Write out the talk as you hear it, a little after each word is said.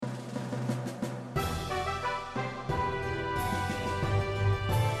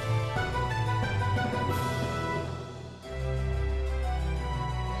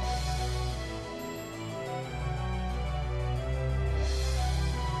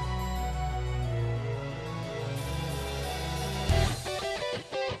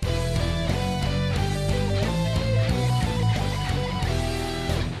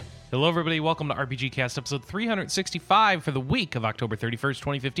Hello, everybody. Welcome to RPGCast episode 365 for the week of October 31st,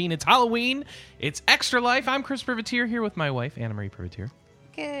 2015. It's Halloween. It's Extra Life. I'm Chris Privateer here with my wife, Anna Marie Privateer.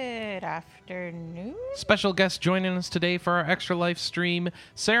 Good afternoon. Special guest joining us today for our Extra Life stream,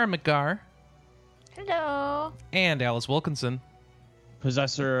 Sarah McGarr. Hello. And Alice Wilkinson.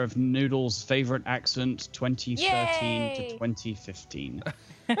 Possessor of Noodle's favorite accent, 2013 Yay! to 2015.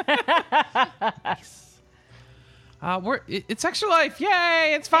 Nice. It's Extra Life.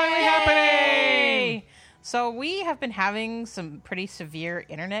 Yay! It's finally happening. So we have been having some pretty severe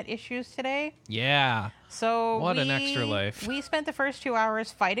internet issues today. Yeah. So What an Extra Life. We spent the first 2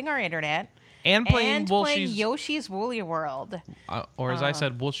 hours fighting our internet And playing Yoshi's Woolly World. or as I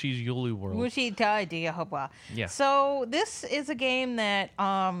said, Woolsey's Yuli World. Woolly idea. Yeah. So this is a game that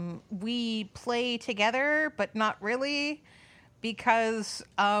we play together, but not really, because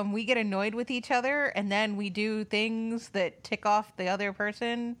we get annoyed with each other, and then we do things that tick off the other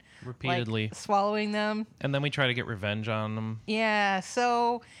person. Repeatedly. Like swallowing them. And then we try to get revenge on them. Yeah,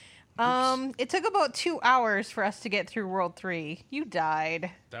 so it took about 2 hours for us to get through World 3. You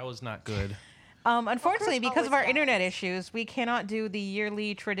died. That was not good. Unfortunately, Chris because of always our internet dies. issues, we cannot do the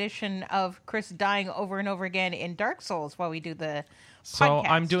yearly tradition of Chris dying over and over again in Dark Souls while we do the So podcast.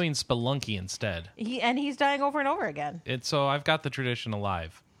 I'm doing Spelunky instead. He's dying over and over again. So I've got the tradition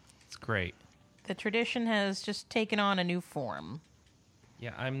alive. It's great. The tradition has just taken on a new form.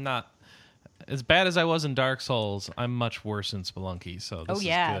 Yeah, I'm not as bad as I was in Dark Souls. I'm much worse in Spelunky, so this is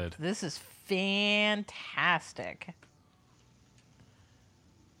good. This is fantastic.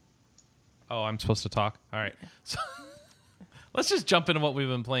 Oh, I'm supposed to talk? All right. So let's just jump into what we've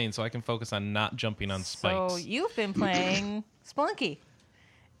been playing so I can focus on not jumping on spikes. So you've been playing Spelunky.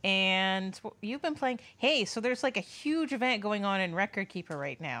 And you've been playing... Hey, so there's like a huge event going on in Record Keeper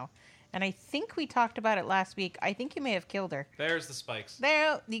right now. And I think we talked about it last week. I think you may have killed her. There's the spikes.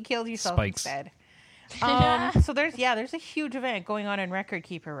 There, you killed yourself Spikes. instead. So there's a huge event going on in Record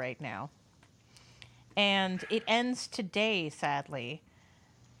Keeper right now. And it ends today, sadly.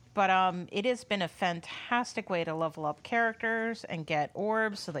 But it has been a fantastic way to level up characters and get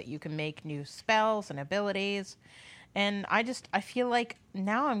orbs so that you can make new spells and abilities. And I feel like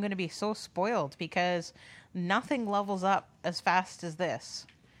now I'm going to be so spoiled because nothing levels up as fast as this.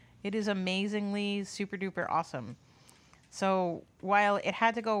 It is amazingly super duper awesome. So while it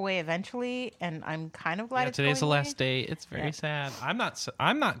had to go away eventually, and I'm kind of glad it's today's the going last away, day. It's very sad. I'm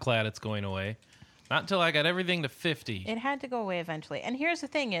not glad it's going away. Not until I got everything to 50. It had to go away eventually. And here's the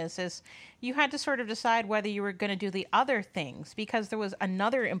thing is you had to sort of decide whether you were going to do the other things, because there was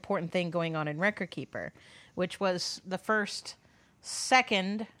another important thing going on in Record Keeper, which was the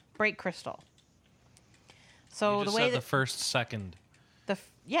second break crystal. So You just the way said that the first second.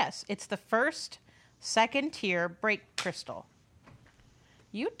 yes, it's the second tier break crystal.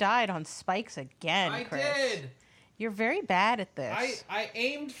 You died on spikes again, Chris. You're very bad at this. I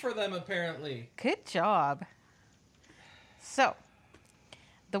aimed for them, apparently. Good job. So,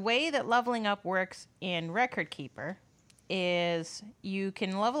 the way that leveling up works in Record Keeper is you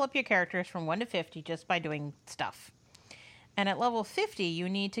can level up your characters from 1 to 50 just by doing stuff. And at level 50, you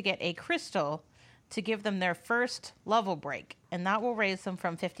need to get a crystal to give them their first level break. And that will raise them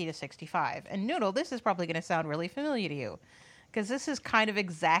from 50 to 65. And Noodle, this is probably going to sound really familiar to you, because this is kind of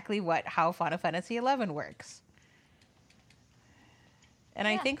exactly how Final Fantasy XI works. And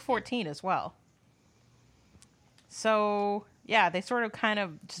I think 14 as well. So, yeah, they sort of kind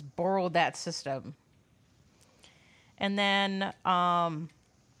of just borrowed that system. And then,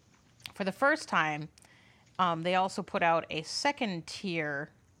 for the first time, they also put out a second tier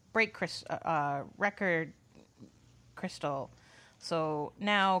record crystal. So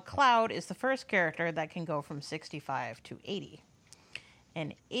now Cloud is the first character that can go from 65 to 80.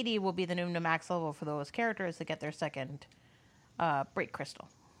 And 80 will be the new max level for those characters that get their second break crystal.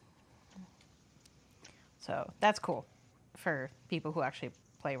 So that's cool for people who actually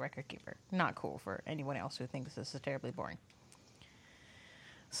play Record Keeper. Not cool for anyone else who thinks this is terribly boring.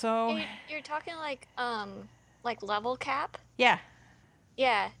 So You're talking like level cap? yeah.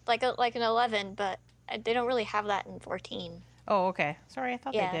 Yeah, like an 11, but they don't really have that in 14. Oh, okay. Sorry, I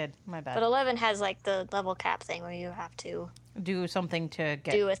thought Yeah. they did. My bad. But 11 has like the level cap thing where you have to Do something to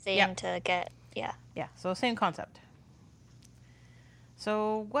get... do a thing Yep. to get, yeah. Yeah, so same concept.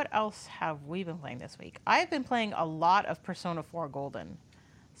 So what else have we been playing this week? I've been playing a lot of Persona 4 Golden.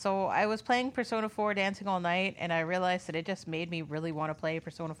 So I was playing Persona 4 Dancing All Night, and I realized that it just made me really want to play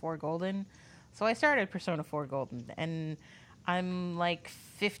Persona 4 Golden. So I started Persona 4 Golden, and I'm like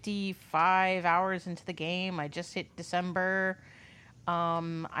 55 hours into the game. I just hit December.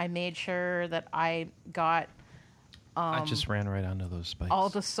 I made sure that I got I just ran right onto those spikes. all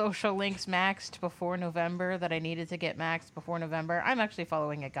the social links maxed before November that I needed to get maxed before November. I'm actually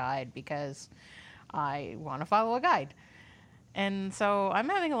following a guide because I want to follow a guide. And so I'm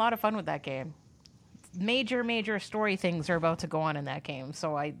having a lot of fun with that game. Major story things are about to go on in that game,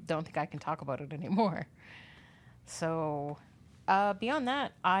 so I don't think I can talk about it anymore. So, beyond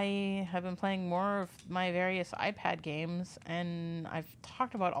that, I have been playing more of my various iPad games, and I've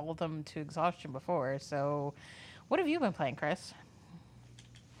talked about all of them to exhaustion before. So, what have you been playing, Chris?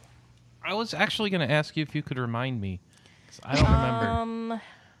 I was actually going to ask you if you could remind me. 'Cause I don't remember.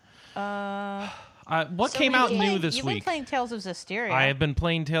 What So came many out games. new this You've week? been playing Tales of Zestiria. I have been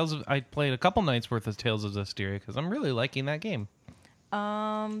playing I played a couple nights worth of Tales of Zestiria because I'm really liking that game.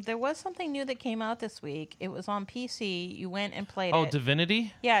 There was something new that came out this week. It was on PC. You went and played Oh, it.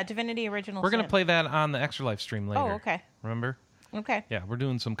 Divinity? Yeah, Divinity Original We're going to Sin. play that on the Extra Life stream later. Oh, okay. Remember? Okay. Yeah, we're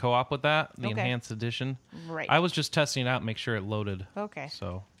doing some co-op with that, the Okay. enhanced edition. Right. I was just testing it out, make sure it loaded. Okay.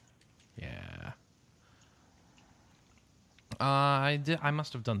 So, yeah. I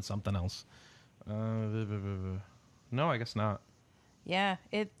must have done something else. No, I guess not. Yeah.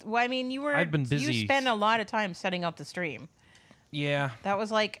 Well, I mean, I've been busy. You spent a lot of time setting up the stream. Yeah. That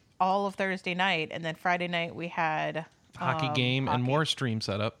was like all of Thursday night, and then Friday night we had Hockey game and hockey. more stream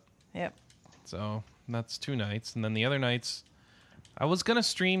setup. Yep. So that's 2 nights. And then the other nights, I was going to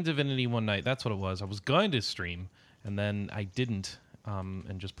stream Divinity one night. That's what it was. I was going to stream, and then I didn't,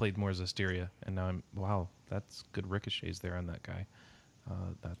 and just played more Zestiria. And now wow, that's good ricochets there on that guy.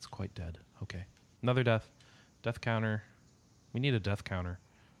 That's quite dead. Okay. Another death. Death counter. We need a death counter.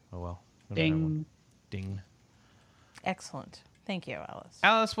 Oh, well. We don't have one. Ding. Excellent. Thank you, Alice.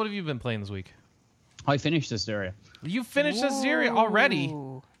 Alice, what have you been playing this week? I finished this area. You finished Zestiria already?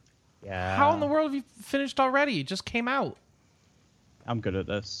 Ooh. Yeah. How in the world have you finished already? It just came out. I'm good at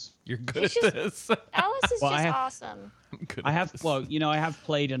this. You're good It's at just- this. Alice is Well, just I have- awesome. I'm good I at have, this. well, I have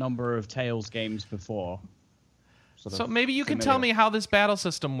played a number of Tales games before. Sort So of maybe you can tell me familiar. how this battle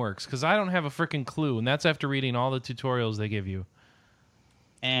system works, because I don't have a freaking clue, and that's after reading all the tutorials they give you.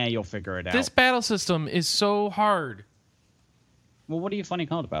 You'll figure it out. This battle system is so hard. Well, what do you find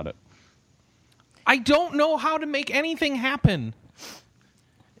hard about it? I don't know how to make anything happen.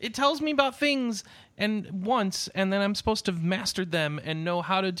 It tells me about things and then I'm supposed to have mastered them and know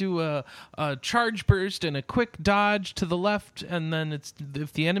how to do a charge burst and a quick dodge to the left, and then it's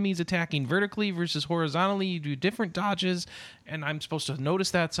if the enemy's attacking vertically versus horizontally, you do different dodges, and I'm supposed to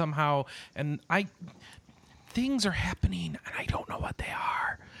notice that somehow, and things are happening and I don't know what they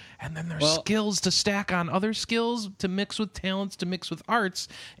are. And then there's skills to stack on other skills, to mix with talents, to mix with arts.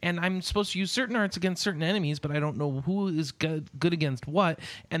 And I'm supposed to use certain arts against certain enemies, but I don't know who is good against what.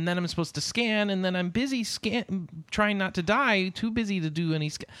 And then I'm supposed to scan, and then I'm busy trying not to die, too busy to do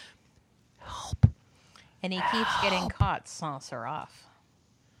any help. And he keeps getting caught sans serif.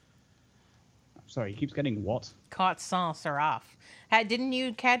 Sorry, he keeps getting what? Caught sans serif. Didn't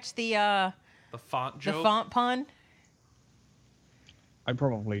you catch the font joke? font pun? I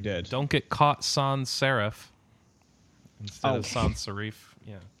probably did. Don't get caught sans serif instead of Oh. sans serif.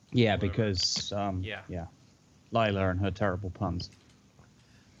 Yeah. Yeah, because Yeah. Lila and her terrible puns.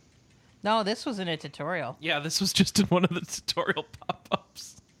 No, this was in a tutorial. Yeah, this was just in one of the tutorial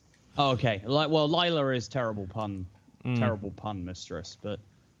pop-ups. Oh, okay. Lila is terrible pun mistress, but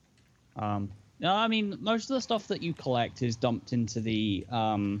no, I mean most of the stuff that you collect is dumped into the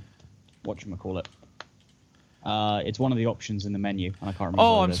whatchamacallit. It's one of the options in the menu, and I can't remember.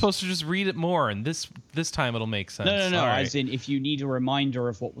 Oh, what it I'm is. supposed to just read it more, and this time it'll make sense. No. All right. As in, if you need a reminder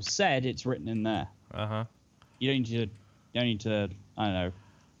of what was said, it's written in there. Uh-huh. You don't need to. I don't know.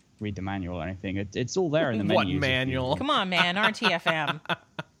 Read the manual or anything. It's all there in the What menus. manual? Come on, man. RTFM.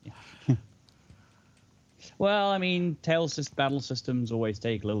 Well, I mean, Tales battle systems always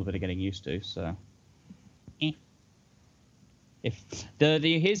take a little bit of getting used to, so.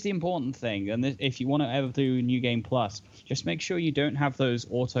 Here's the important thing, and if you want to ever do New Game Plus, just make sure you don't have those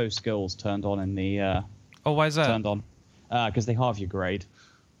auto skills turned on in the. Oh, why is that? Turned on, because they halve your grade.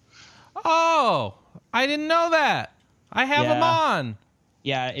 Oh, I didn't know that. I have them on.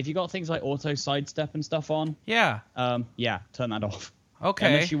 Yeah, if you got things like auto sidestep and stuff on, Yeah. turn that off.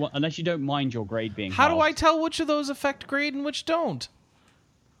 Okay. Unless you don't mind your grade being. How do I halved. tell which of those affect grade and which don't?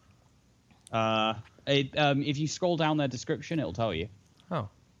 If you scroll down their description, it'll tell you. Oh,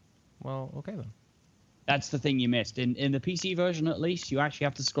 well, okay then. That's the thing you missed. In the PC version, at least, you actually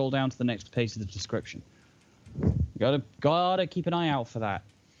have to scroll down to the next page of the description. You gotta keep an eye out for that.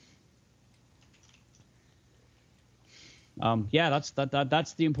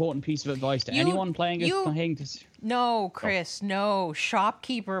 That's the important piece of advice to anyone playing this. No, Chris. No.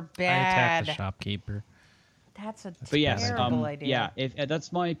 Shopkeeper I attacked bad. the shopkeeper. That's a But yes, terrible idea. yeah. If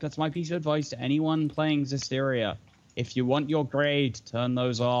that's my piece of advice to anyone playing Zestiria. If you want your grade, turn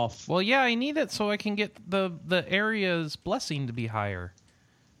those off. Well, yeah, I need it so I can get the area's blessing to be higher.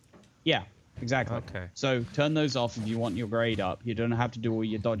 Yeah, exactly. Okay. So turn those off if you want your grade up. You don't have to do all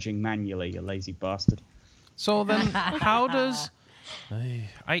your dodging manually, you lazy bastard. So then, how does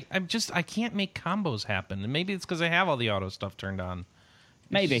I can't make combos happen? And maybe it's because I have all the auto stuff turned on.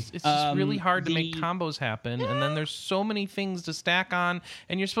 Maybe. It's just really hard to make combos happen, and then there's so many things to stack on,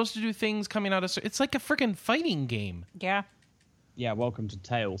 and you're supposed to do things coming out of... It's like a freaking fighting game. Yeah. Yeah, welcome to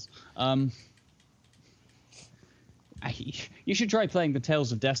Tales. You should try playing the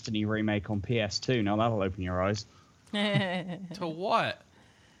Tales of Destiny remake on PS2. Now that'll open your eyes. To what?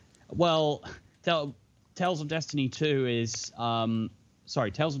 Well, Tales of Destiny 2 is...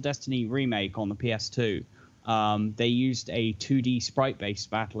 Tales of Destiny remake on the PS2. They used a 2D sprite-based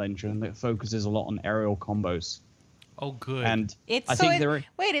battle engine that focuses a lot on aerial combos. Oh, good. And It's I so think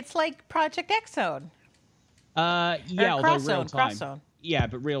wait, it's like Project X Zone. yeah, Or although Cross real Zone, time. Cross Zone. Yeah,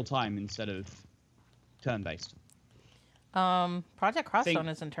 but real time instead of turn-based. Project Cross Zone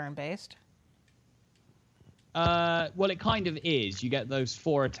isn't turn-based. Well, it kind of is. You get those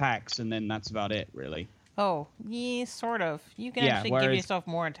 4 attacks, and then that's about it, really. Oh, yeah, sort of. You can Yeah, actually give whereas- yourself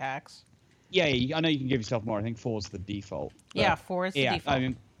more attacks. Yeah, I know you can give yourself more. I think 4 is the default. But, Yeah, 4 is the default. I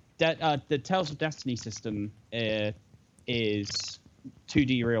mean, the Tales of Destiny system is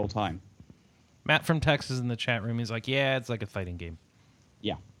 2D real time. Matt from Texas in the chat room, he's like, yeah, it's like a fighting game.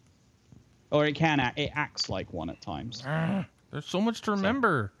 Yeah. Or it acts like one at times. There's so much to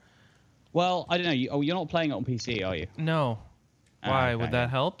remember. Well, I don't know. You're not playing it on PC, are you? No. Why? Okay. Would that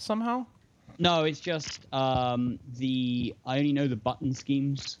help somehow? No, it's just I only know the button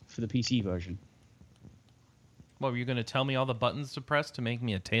schemes for the PC version. What, were you going to tell me all the buttons to press to make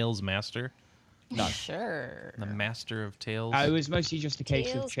me a Tails master? No. Sure. The master of Tails? It was mostly just a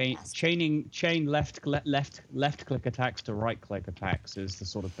case of Tails chain left click attacks to right click attacks is the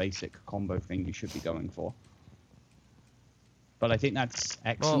sort of basic combo thing you should be going for. But I think that's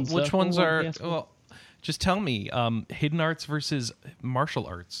X Well, and which circle ones on are... PS4. Well, just tell me. Hidden arts versus martial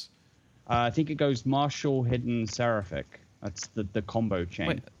arts. I think it goes martial, hidden, seraphic. That's the combo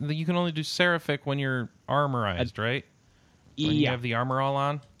chain. Wait, you can only do seraphic when you're armorized, right? When you have the armor all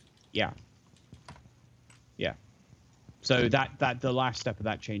on? Yeah. Yeah. So that the last step of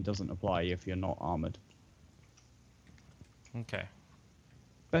that chain doesn't apply if you're not armored. Okay.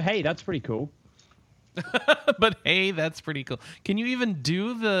 But hey, that's pretty cool. But hey, that's pretty cool. Can you even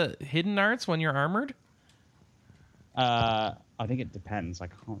do the hidden arts when you're armored? I think it depends. I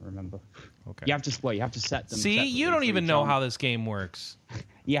can't remember. Okay. You have to set them. See, you don't separately even for each know arm. how this game works.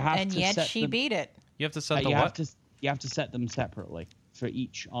 You have And to yet set she them, beat it. You have to set the you what? have to set them separately for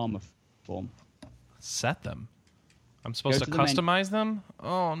each armor form. Set them. I'm supposed Go to to the customize them?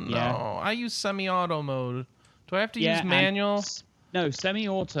 Oh, no. Yeah. I use semi-auto mode. Do I have to Yeah, use and manual? No,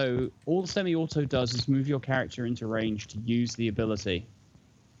 semi-auto. All semi-auto does is move your character into range to use the ability.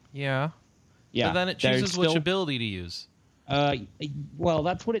 Yeah. Yeah. So then it there's chooses which still- ability to use. Well,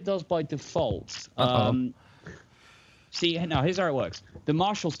 that's what it does by default. Uh-oh. See, now here's how it works. The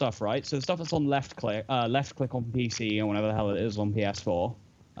martial stuff, right? So the stuff that's on left click on PC or whatever the hell it is on PS4.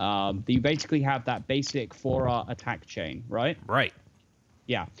 You basically have that basic 4R attack chain, right? Right.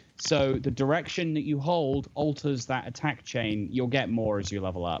 Yeah. So the direction that you hold alters that attack chain. You'll get more as you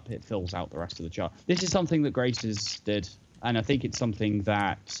level up. It fills out the rest of the chart. This is something that Grace's did, and I think it's something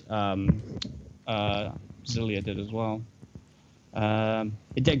that Zilia did as well.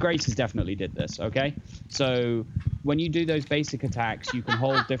 Grace's definitely did this, okay? So when you do those basic attacks, you can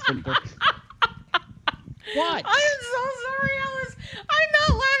hold different... What? I'm so sorry, Alice. I'm not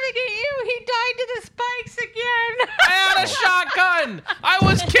laughing at you. He died to the spikes again. I had a shotgun. I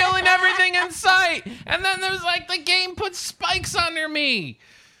was killing everything in sight. And then there was like the game put spikes under me.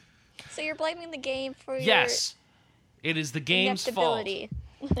 So you're blaming the game for your Yes. It is the game's fault. ineptability.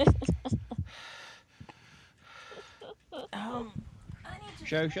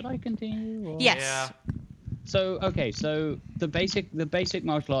 Joe, should I continue? Or... Yes. Yeah. So, okay, so the basic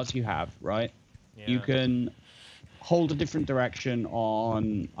martial arts you have, right? You Yeah. can hold a different direction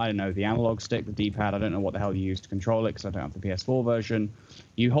on, I don't know, the analog stick, the D-pad. I don't know what the hell you use to control it because I don't have the PS4 version.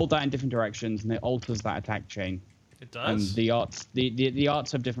 You hold that in different directions and it alters that attack chain. It And does? the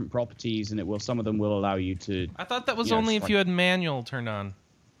arts have different properties, and some of them will allow you to. I thought that was Yeah, only if strike. you had manual turned on.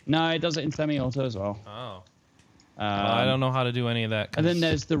 No, it does it in semi-auto as well. Oh. Well, I don't know how to do any of that. 'cause- And then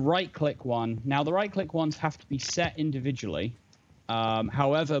there's the right-click one. Now, the right-click ones have to be set individually.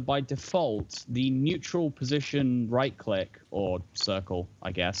 However, by default, the neutral position right-click, or circle,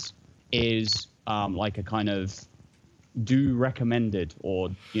 I guess, is like a kind of do recommended or,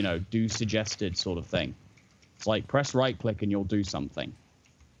 do suggested sort of thing. It's like press right click and you'll do something.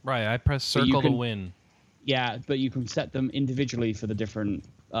 Right, I press circle to win. Yeah, but you can set them individually for the different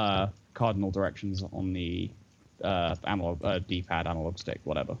cardinal directions on the analog D-pad, analog stick,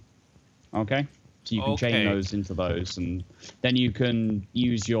 whatever. Okay? So you can chain those into those, and then you can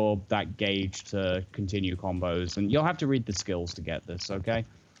use that gauge to continue combos, and you'll have to read the skills to get this, okay?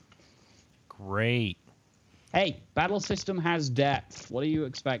 Great. Hey, battle system has depth. What are you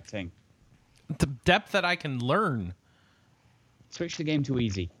expecting? The depth that I can learn. Switch the game to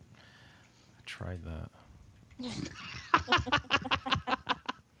easy. I tried that.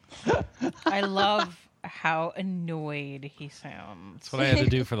 I love how annoyed he sounds. That's what I had to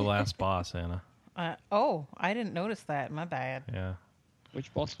do for the last boss, Anna. I didn't notice that. My bad. Yeah.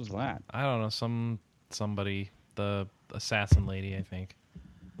 Which boss was that? I don't know. Somebody, the assassin lady, I think.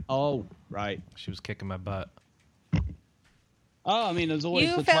 Oh, right. She was kicking my butt. Oh, I mean, there's always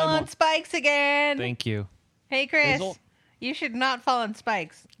You the fell time on spikes again. Thank you. Hey, Chris. You should not fall on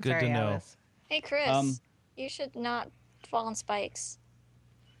spikes. Good to know. Alice. Hey, Chris, you should not fall on spikes.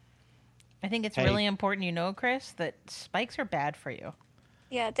 I think it's really important you know, Chris, that spikes are bad for you.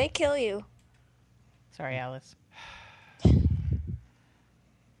 Yeah, they kill you. Sorry, Alice.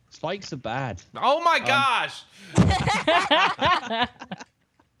 Spikes are bad. Oh my gosh!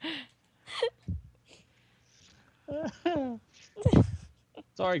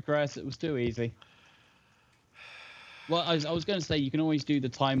 Sorry, Chris, it was too easy. Well, I was going to say, you can always do the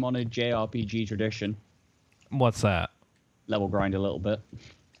time-honored JRPG tradition. What's that? Level grind a little bit.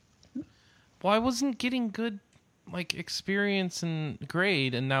 Well, I wasn't getting good, experience and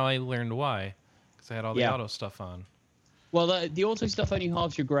grade, and now I learned why. Because I had all the auto stuff on. Well, the auto stuff only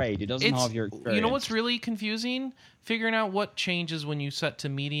halves your grade. It doesn't halve your experience. You know what's really confusing? Figuring out what changes when you set to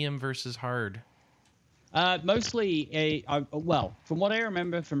medium versus hard. Mostly, from what I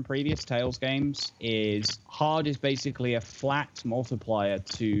remember from previous Tales games, is hard is basically a flat multiplier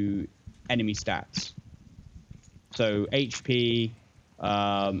to enemy stats. So HP,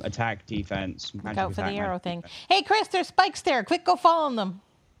 attack, defense, Look out for the arrow thing. Hey, Chris, there's spikes there. Quick, go fall on them.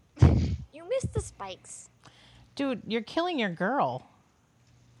 You missed the spikes. Dude, you're killing your girl.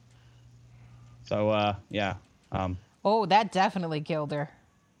 So, yeah. Oh, that definitely killed her.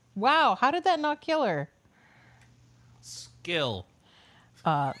 Wow, how did that not kill her? Skill.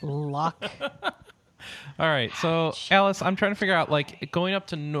 Luck. All right, so Alice, I'm trying to figure out going up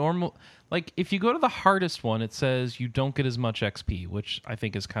to normal. If you go to the hardest one, it says you don't get as much XP, which I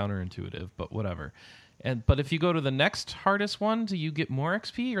think is counterintuitive, but whatever. But if you go to the next hardest one, do you get more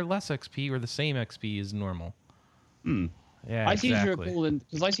XP or less XP or the same XP as normal? Yeah, I seem exactly.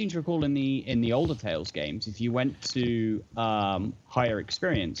 to recall in the older Tales games, if you went to higher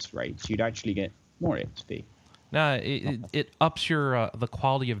experience rates, you'd actually get more XP. No, it ups your the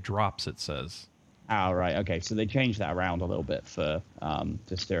quality of drops. It says. Oh, right. Okay, so they changed that around a little bit for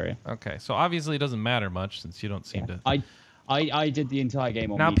Hysteria. Okay, so obviously it doesn't matter much since you don't seem to. I did the entire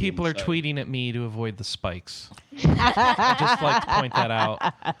game on now medium, people are tweeting at me to avoid the spikes. I just like to point that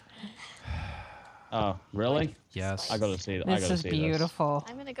out. Oh, really? Yes. I gotta see that. This is beautiful.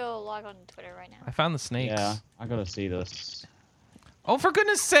 I'm gonna go log on Twitter right now. I found the snakes. Yeah, I gotta see this. Oh, for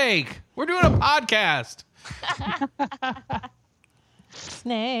goodness sake! We're doing a podcast.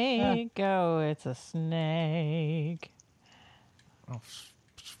 Snake, oh, it's a snake. Oh,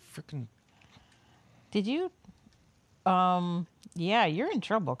 freaking! Did you? Yeah, you're in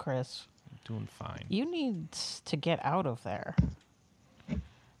trouble, Chris. I'm doing fine. You need to get out of there.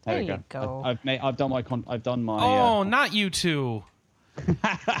 There you go. I've done my. Oh, not you two.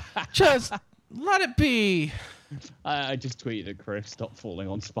 Just let it be. I just tweeted at Chris, stop falling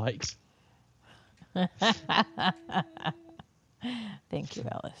on spikes. Thank you,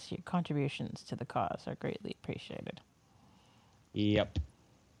 Alice. Your contributions to the cause are greatly appreciated. Yep.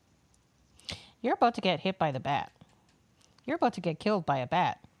 You're about to get hit by the bat. You're about to get killed by a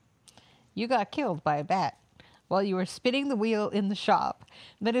bat. You got killed by a bat while you were spinning the wheel in the shop.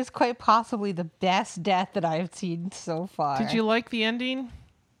 That is quite possibly the best death that I've seen so far. Did you like the ending?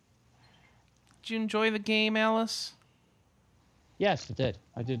 Did you enjoy the game, Alice? Yes, I did.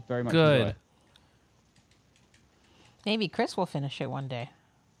 I did very much Good. enjoy it. Maybe Chris will finish it one day.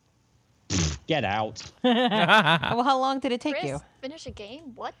 Get out. Well, how long did it take Chris, you? finish a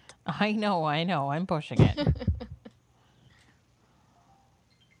game? What? I know. I'm pushing it.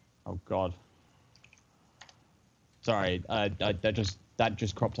 Oh God. Sorry, that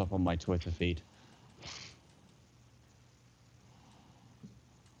just cropped up on my Twitter feed.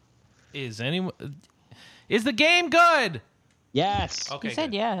 Is the game good? Yes. Okay. You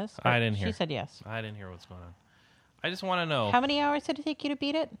said good. yes. I didn't hear. She said yes. I didn't hear what's going on. I just want to know. How many hours did it take you to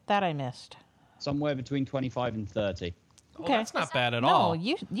beat it? That I missed. Somewhere between 25 and 30. Oh, that's not bad at No, all.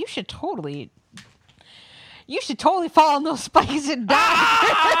 you should totally. You should totally fall on those spikes and die.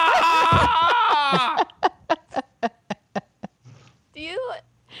 Ah!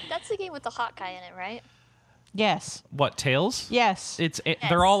 That's the game with the hot guy in it, right? Yes. What, Tails? Yes.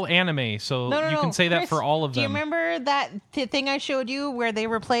 They're all anime, so No, you can say that Chris, for all of Do you them. remember that thing I showed you where they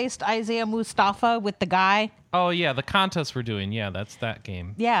replaced Isaiah Mustafa with the guy? Oh yeah, the contest we're doing. Yeah, that's that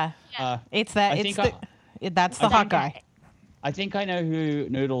game. Yeah. It's that. I It's think that's the hot guy. I think I know who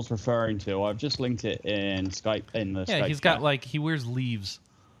Noodle's referring to. I've just linked it in Skype in the Yeah, Skype he's chat. got he wears leaves.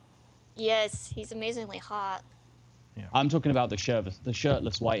 Yes, he's amazingly hot. I'm talking about the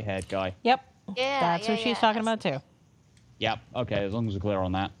shirtless white-haired guy. Yep. Yeah, That's who she's talking about too. Yep. Okay, as long as we're clear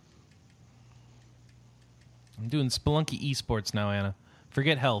on that. I'm doing Spelunky esports now, Anna.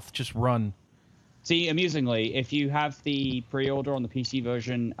 Forget health, just run. See, amusingly, if you have the pre-order on the PC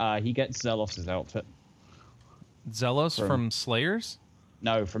version, he gets Zelos' outfit. Zelos from Slayers?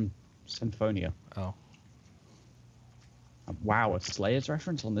 No, from Symphonia. Oh. Wow, a Slayers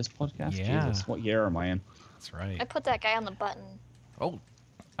reference on this podcast? Yeah. Jesus, what year am I in? That's right. I put that guy on the button. Oh,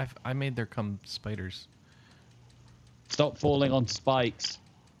 I made there come spiders. Stop falling on spikes.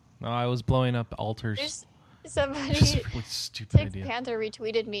 No, I was blowing up altars. There's somebody. Just a really stupid Tick idea. Panther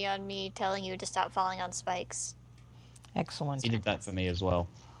retweeted me on me telling you to stop falling on spikes. Excellent. He did that for me as well.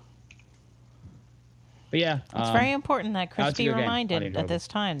 But yeah. It's very important that Chris that's a be good game. reminded Highly at enjoyable. this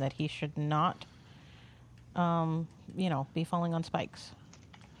time that he should not, be falling on spikes.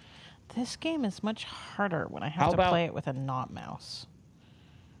 This game is much harder when I have How to about- play it with a not mouse.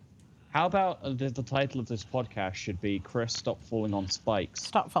 How about the title of this podcast should be Chris, Stop Falling on Spikes?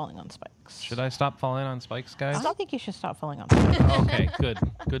 Stop falling on spikes. Should I stop falling on spikes, guys? I think you should stop falling on spikes. Okay, good.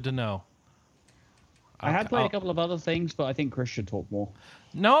 Good to know. I had played I'll- a couple of other things, but I think Chris should talk more.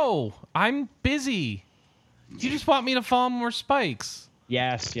 No, I'm busy. You just want me to fall on more spikes.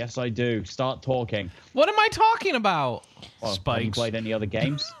 Yes, I do. Start talking. What am I talking about? Well, Have you Spikes. played any other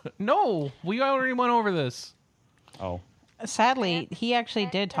games? No, we already went over this. Oh. Sadly, he actually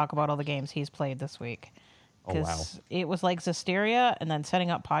did talk about all the games he's played this week. Oh, wow. It was like Zisteria, and then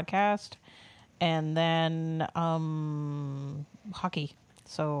setting up podcast, and then hockey.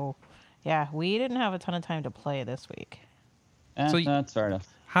 So, yeah, we didn't have a ton of time to play this week. So y- That's fair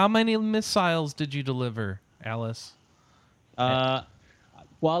enough. How many missiles did you deliver, Alice?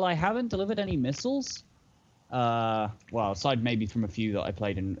 While I haven't delivered any missiles, well, aside maybe from a few that I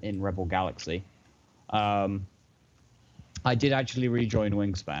played in Rebel Galaxy, I did actually rejoin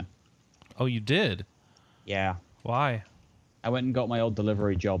Wingspan. Oh, you did? Yeah. Why? I went and got my old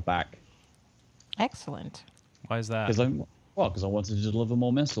delivery job back. Excellent. Why is that? Because I wanted to deliver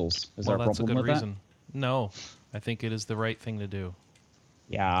more missiles. Is there a that's a problem good with reason. No, I think it is the right thing to do.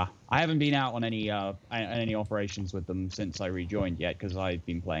 that? Yeah. I haven't been out on any operations with them since I rejoined yet because I've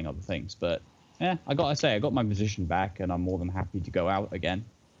been playing other things. But yeah, I got my position back and I'm more than happy to go out again.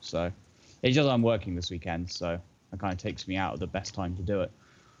 So it's just I'm working this weekend, so it kind of takes me out of the best time to do it.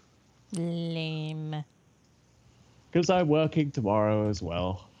 Lame. Because I'm working tomorrow as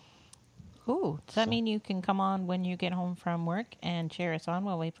well. Ooh, does that mean you can come on when you get home from work and cheer us on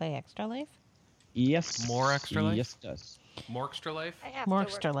while we play Extra Life? Yes. More Extra Life? Yes, it does. More extra life? I have More to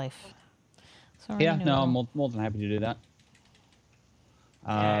work. Extra Life. Sorry, Yeah, no, I'm Noodle. more than happy to do that.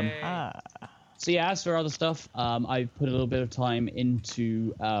 Yay. So yeah, as for other stuff, I've put a little bit of time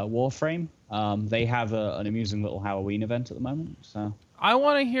into Warframe. They have an amusing little Halloween event at the moment. So I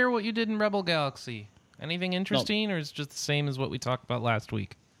want to hear what you did in Rebel Galaxy. Anything interesting, or is it just the same as what we talked about last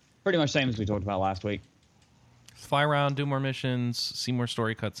week? pretty much same as we talked about last week. Fly around, do more missions, see more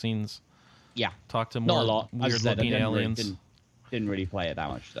story cutscenes, Yeah, talk to not a more lot. As I said, I weird-looking aliens. didn't really play it that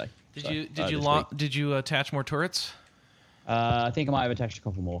much today. Did you attach more turrets? I think I might have attached a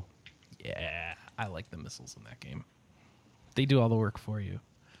couple more. Yeah, I like the missiles in that game. They do all the work for you.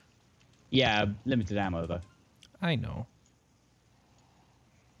 Yeah, limited ammo though. I know.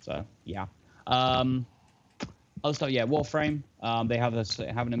 So yeah. Other stuff, yeah. Warframe. They have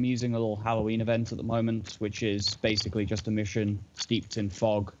an amusing little Halloween event at the moment, which is basically just a mission steeped in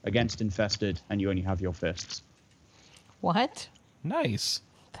fog against infested, and you only have your fists. What? Nice.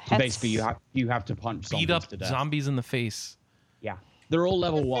 So basically, you have to punch zombies Beat up to death. zombies in the face. Yeah, they're all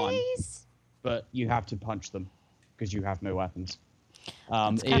level The 1, face. but you have to punch them because you have no weapons.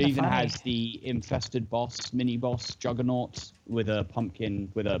 That's It kinda even funny. has the infested boss, mini boss, Juggernaut, with a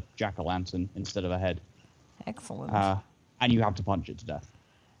pumpkin with a jack-o'-lantern instead of a head. Excellent. And you have to punch it to death.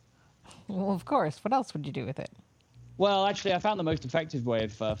 Well, of course. What else would you do with it? Well, actually, I found the most effective way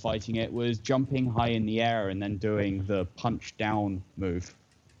of fighting it was jumping high in the air and then doing the punch down move.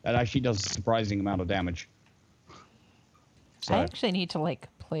 That actually does a surprising amount of damage. So, I actually need to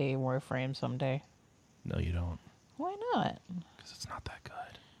play Warframe someday. No, you don't. Why not? Because it's not that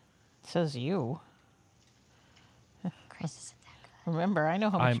good. Says you. Chris isn't that good. Remember, I know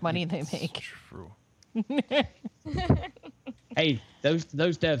how much money they make. True. hey, those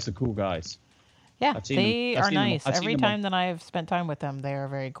devs are cool guys. Yeah, I've seen they them. are nice. I've seen Every them time that I've spent time with them, they are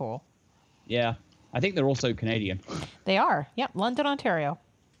very cool. Yeah, I think they're also Canadian. They are. Yep, London, Ontario.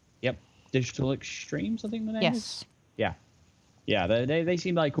 Yep, Digital Extremes, I think the name Yes. is. Yeah, yeah, they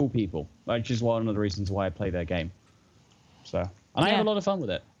seem like cool people, which is one of the reasons why I play their game. So, and I have a lot of fun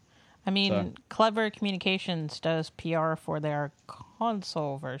with it. I mean, Clever Communications does PR for their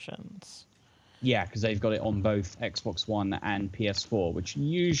console versions. Yeah, because they've got it on both Xbox One and PS4, which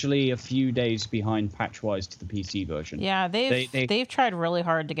usually a few days behind patch-wise to the PC version. Yeah, they've tried really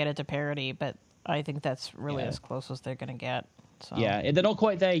hard to get it to parity, but I think that's really as close as they're going to get. So. Yeah, they're not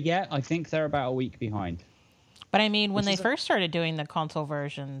quite there yet. I think they're about a week behind. But I mean, when they first started doing the console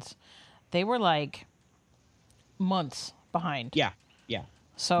versions, they were months behind. Yeah.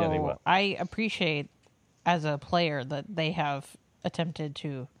 So yeah, they were. I appreciate, as a player, that they have attempted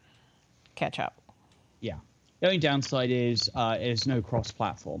to catch up. Yeah. The only downside is there's no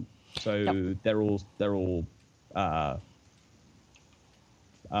cross-platform, so they're all on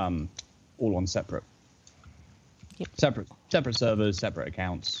separate servers, separate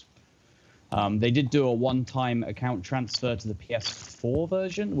accounts. They did do a one-time account transfer to the PS4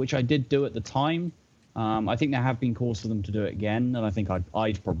 version, which I did do at the time. I think there have been calls for them to do it again, and I think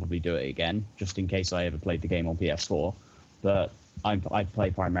I'd probably do it again, just in case I ever played the game on PS4. But I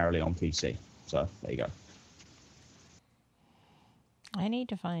play primarily on PC, so there you go. I need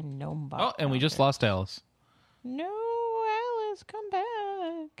to find Gnomebot. Oh, and we just lost Alice. No, Alice, come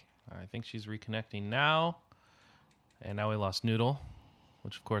back. I think she's reconnecting now. And now we lost Noodle,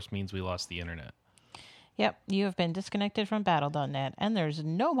 which of course means we lost the internet. Yep, you have been disconnected from Battle.net, and there's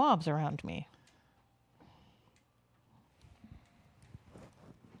no mobs around me.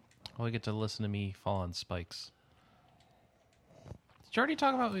 Oh, we get to listen to me fall on spikes. Did you already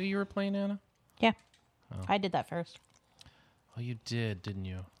talk about what you were playing, Anna? Yeah, I did that first. Oh, you did, didn't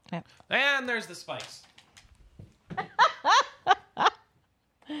you? Yep. And there's the spikes.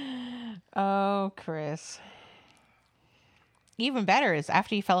 Oh, Chris. Even better is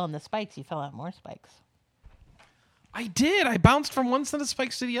after you fell on the spikes, you fell on more spikes. I did. I bounced from one set of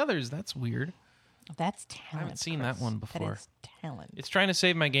spikes to the others. That's weird. That's talent. I haven't seen Chris. that one before. That is talent. It's trying to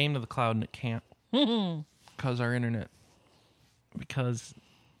save my game to the cloud, and it can't. Because our internet. Because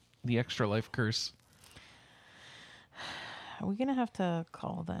the extra life curse. Are we going to have to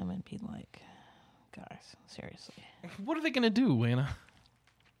call them and be like, guys, seriously? What are they going to do, Anna?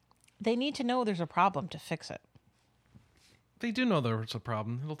 They need to know there's a problem to fix it. They do know there's a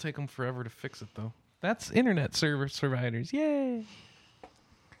problem. It'll take them forever to fix it, though. That's internet service providers. Yay!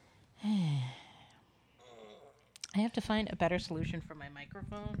 I have to find a better solution for my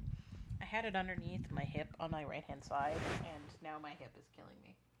microphone. I had it underneath my hip on my right-hand side, and now my hip is killing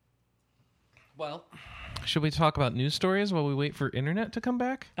me. Well, should we talk about news stories while we wait for internet to come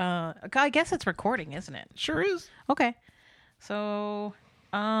back? I guess it's recording, isn't it? Sure is. Okay. So,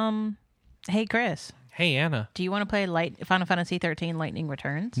 hey, Chris. Hey, Anna. Do you want to play Final Fantasy 13 Lightning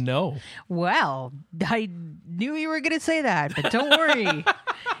Returns? No. Well, I knew you were going to say that, but don't worry.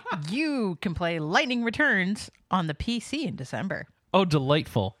 You can play Lightning Returns on the PC in December. Oh,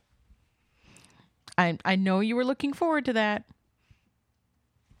 delightful. I know you were looking forward to that.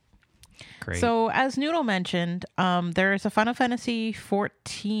 Great. So, as Noodle mentioned, there is a Final Fantasy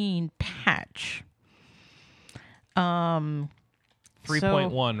 14 patch.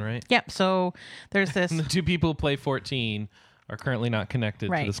 3.1, right? Yep. So there's this. And the two people who play 14 are currently not connected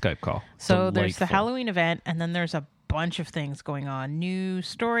to the Skype call. So there's the Delightful. Halloween event, and then there's a bunch of things going on. New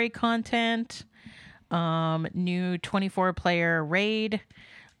story content, new 24-player raid,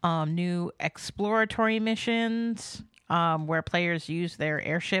 new exploratory missions where players use their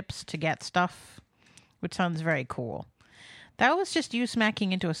airships to get stuff, which sounds very cool. That was just you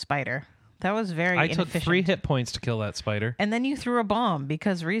smacking into a spider. That was very inefficient. I took 3 hit points to kill that spider. And then you threw a bomb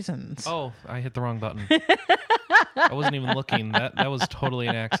because reasons. Oh, I hit the wrong button. I wasn't even looking. That was totally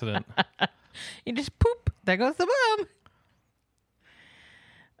an accident. You just poop. There goes the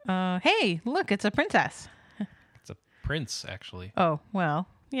bomb. Hey, look, it's a princess. It's a prince, actually. Oh, well,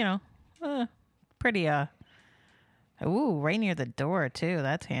 pretty, ooh, right near the door, too.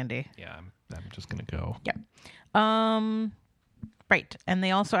 That's handy. Yeah, I'm just going to go. Yeah. Right. And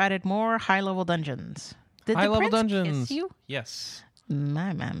they also added more high-level dungeons. Did High the level prince dungeons. kiss you? Yes.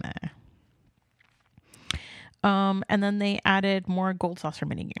 My. And then they added more gold saucer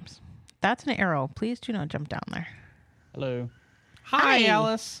minigames. That's an arrow. Please do not jump down there. Hello. Hi, Hi.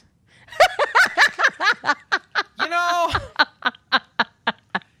 Alice. You know,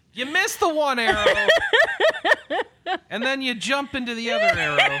 you miss the one arrow, and then you jump into the other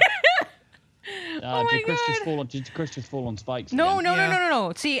arrow. Oh my Did Chris God. just fall on spikes? No. again?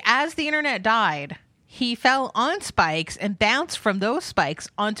 No. See, as the internet died, he fell on spikes and bounced from those spikes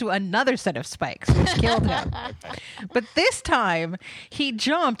onto another set of spikes, which killed him. But this time, he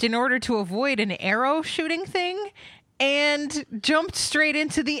jumped in order to avoid an arrow shooting thing and jumped straight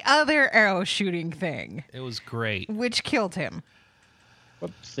into the other arrow shooting thing, It was great. which killed him.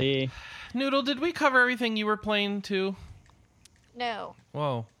 Whoopsie. Noodle, did we cover everything you were playing too? No.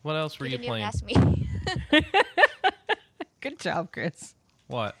 Whoa, what else were you didn't even playing? ask me. Good job, Chris.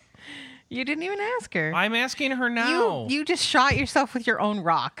 What? You didn't even ask her. I'm asking her now. You just shot yourself with your own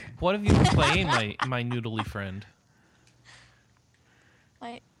rock. What have you been playing, my noodly friend?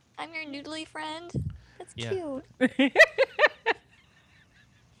 I'm your noodly friend. That's Yeah. cute.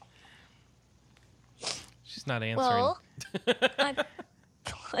 She's not answering. Well, I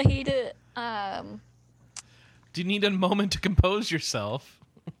played Do you need a moment to compose yourself?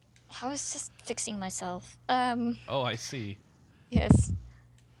 I was just fixing myself. Oh, I see. Yes.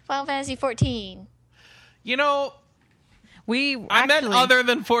 Final Fantasy 14. You know, I meant other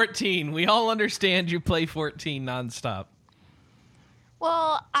than 14. We all understand you play 14 nonstop.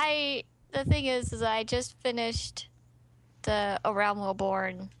 Well, the thing is I just finished the A Realm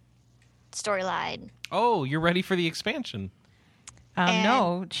Reborn storyline. Oh, you're ready for the expansion.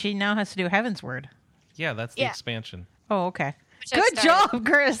 No, she now has to do Heaven's Word. Yeah, that's the Yeah. expansion. Oh, okay. Which I Good started. job,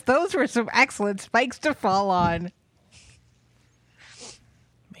 Chris. Those were some excellent spikes to fall on.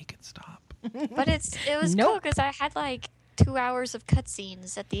 Make it stop. But it was cool Nope. because I had like 2 hours of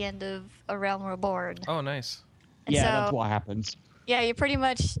cutscenes at the end of A Realm Reborn. Oh, nice. And Yeah, so, that's what happens. yeah, you pretty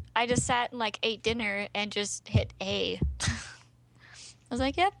much, I just sat and like ate dinner and just hit A. I was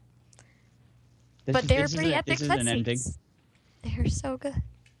like, yep. But they were pretty epic This is an ending. cutscenes. They were so good.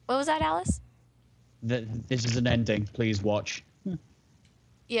 What was that, Alice? This is an ending. Please watch.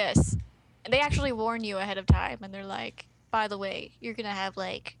 Yes. They actually warn you ahead of time, and they're like, by the way, you're going to have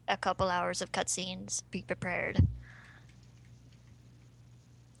like a couple hours of cutscenes. Be prepared.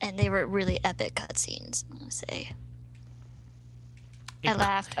 And they were really epic cutscenes, I'm going to say. I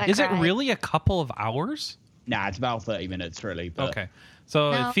laughed. I Is it cried. really a couple of hours? Nah, it's about 30 minutes, really. But Okay.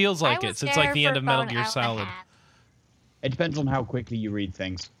 So No, it feels like I it's was it's like there the for end of about Metal an Gear hour and a Solid. half. it depends on how quickly you read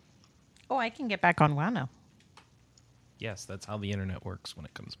things. Oh, I can get back on WoW now. Yes, that's how the internet works when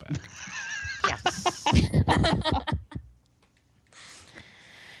it comes back. Yes.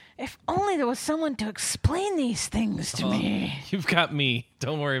 If only there was someone to explain these things to me. You've got me.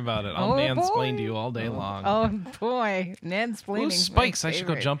 Don't worry about it. I'll Oh, mansplain boy. to you all day long. Oh boy, mansplaining. Ooh, spikes. I should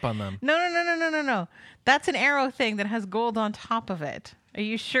go jump on them. No. That's an arrow thing that has gold on top of it. Are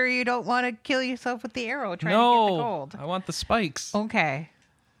you sure you don't want to kill yourself with the arrow trying to get the No, gold? I want the spikes. Okay.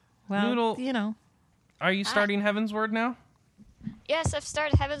 Well, Noodle. you know. Are you starting Heaven's Word now? Yes, I've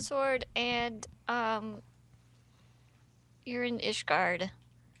started Heaven's Sword, and you're in Ishgard,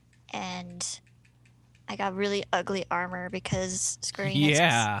 and I got really ugly armor because Square Enix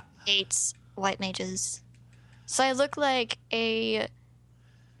Yeah. hates white mages. So I look like a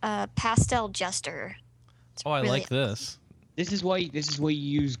pastel jester. It's Oh, I really like this. This is why you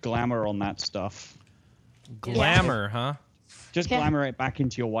use glamour on that stuff. Glamour, huh? Just Yeah. glamour it back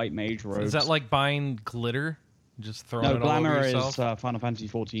into your white mage robes. Is that like buying glitter? Just throwing no? it all Glamour over is yourself? Final Fantasy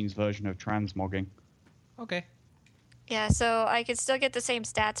XIV's version of transmogging. Okay. Yeah, so I could still get the same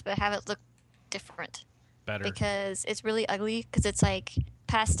stats, but have it look different. Better. Because it's really ugly, because it's like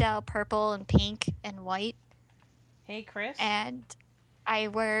pastel purple and pink and white. Hey, Chris. And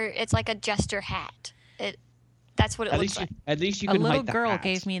it's like a jester hat. That's what it looks like. At least you A can little hide the girl hat.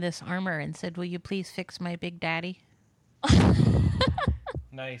 gave me this armor and said, "Will you please fix my big daddy?"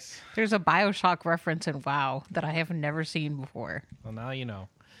 Nice. There's a BioShock reference in WoW that I have never seen before. Well, now you know.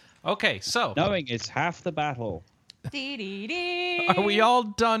 Okay, so Knowing is half the battle. are we all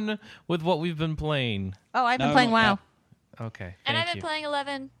done with what we've been playing? Oh, I've been No, playing WoW. Okay. And I've thank been you. playing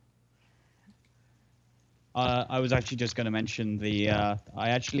 11. I was actually just going to mention I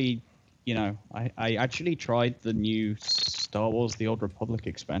actually tried the new Star Wars: The Old Republic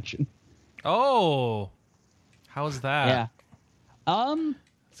expansion. Oh, how's that?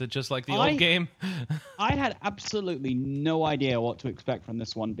 Is it just like the old game? I had absolutely no idea what to expect from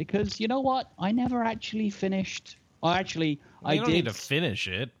this one because you know what? I never actually finished. Well, actually, I I don't did. need to finish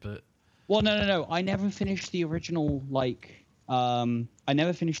it, but Well, no. I never finished the original, I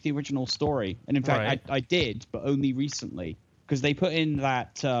never finished the original story. And in fact, I did, but only recently. Because they put in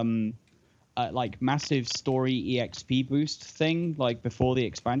that, massive story EXP boost thing, before the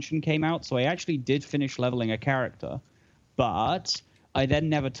expansion came out. So I actually did finish leveling a character. But I then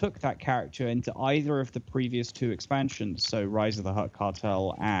never took that character into either of the previous 2 expansions. So Rise of the Hutt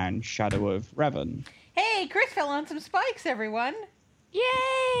Cartel and Shadow of Revan. Hey, Chris fell on some spikes, everyone.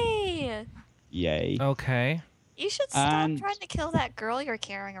 Yay! Yay. Okay. You should stop trying to kill that girl you're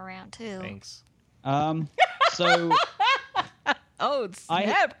carrying around, too. Thanks. So... Oh,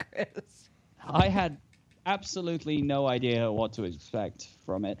 snap, Chris. I had absolutely no idea what to expect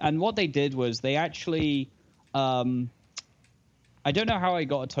from it. And what they did was they actually... I don't know how I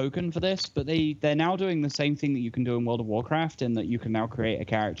got a token for this, but they're now doing the same thing that you can do in World of Warcraft, in that you can now create a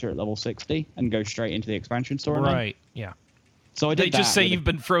character at level 60 and go straight into the expansion storyline. Right, yeah. So I did They just say with you've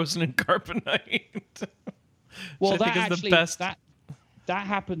been frozen in carbonite. Well, that that is actually, the best. that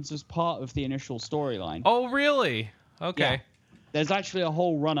happens as part of the initial storyline. Oh, really? Okay. Yeah. There's actually a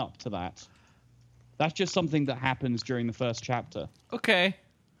whole run-up to that. That's just something that happens during the first chapter. Okay.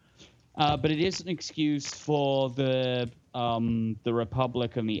 But it is an excuse for the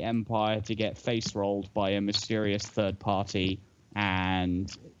Republic and the Empire to get face-rolled by a mysterious third party,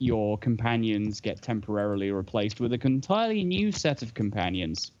 and your companions get temporarily replaced with an entirely new set of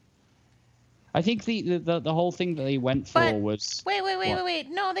companions. I think the whole thing that they went for was... Wait.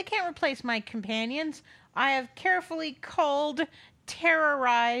 No, they can't replace my companions. I have carefully culled,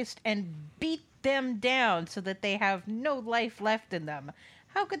 terrorized, and beat them down so that they have no life left in them.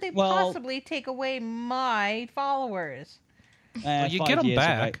 How could they possibly take away my followers? Well, you get them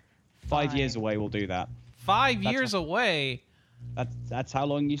back. 5 years away will do that. 5 years away? That's how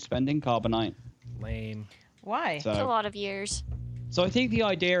long you spend in Carbonite. Lame. Why? It's a lot of years. So I think the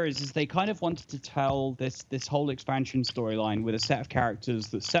idea is they kind of wanted to tell this whole expansion storyline with a set of characters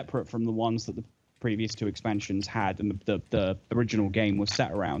that's separate from the ones that the previous 2 expansions had and the original game was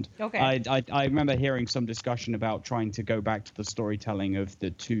set around. Okay. I remember hearing some discussion about trying to go back to the storytelling of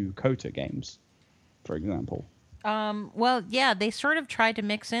the 2 Kota games, for example. Well, yeah, they sort of tried to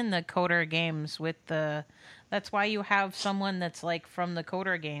mix in the Coder games with the... That's why you have someone that's, from the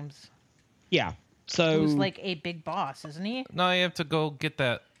Coder games. Yeah, so... Who's, a big boss, isn't he? No, you have to go get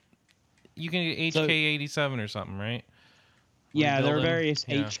that. You can get HK-87 or something, right? Yeah, there are various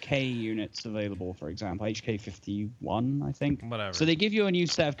HK units available, for example. HK-51, I think. Whatever. So they give you a new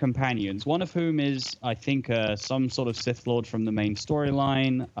set of companions, one of whom is, I think, some sort of Sith Lord from the main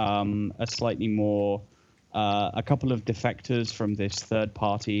storyline, a slightly more... a couple of defectors from this third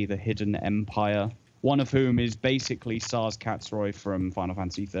party, the Hidden Empire, one of whom is basically Sars Katzroy from Final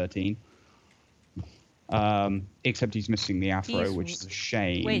Fantasy XIII. Except he's missing the afro, which is a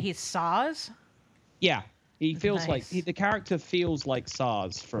shame. Wait, he's Saz? Yeah. He feels Nice. the character feels like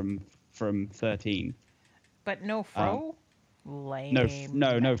Sars from 13. But no fro? Lame.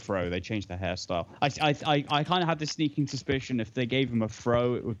 No fro. They changed the hairstyle. I kind of have this sneaking suspicion if they gave him a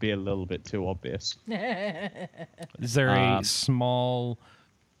fro, it would be a little bit too obvious. Is there a small...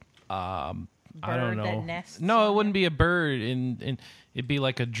 I don't know. That nests No, it on wouldn't be a bird. It'd be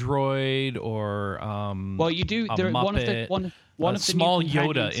like a droid or well, you do. a There, Muppet, one of a the small new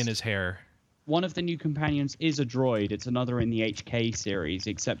Yoda in his hair. One of the new companions is a droid. It's another in the HK series,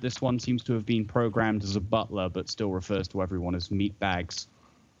 except this one seems to have been programmed as a butler, but still refers to everyone as meat bags.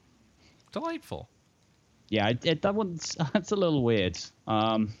 Delightful. Yeah, that one's that's a little weird.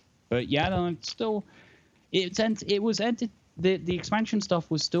 But yeah, no, it's still the expansion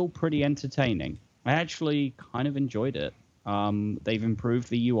stuff was still pretty entertaining. I actually kind of enjoyed it. They've improved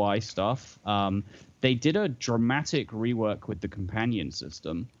the UI stuff. They did a dramatic rework with the companion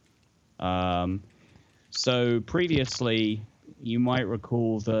system. So previously, you might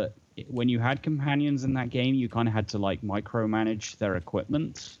recall that when you had companions in that game, you kind of had to micromanage their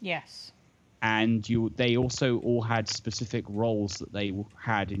equipment. Yes. And they also all had specific roles that they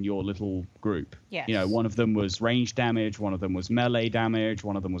had in your little group. Yes. You know, one of them was range damage, one of them was melee damage,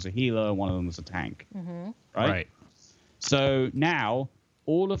 one of them was a healer, one of them was a tank. Mm-hmm. Right? So now,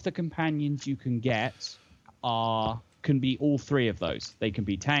 all of the companions you can get can be all 3 of those. They can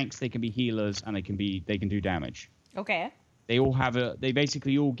be tanks, they can be healers, and they can do damage. Okay. They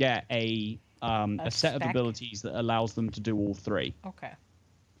basically all get a set of spec? abilities that allows them to do all 3. Okay.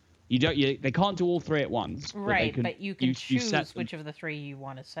 They can't do all 3 at once. Right, but you can choose set them. which of the 3 you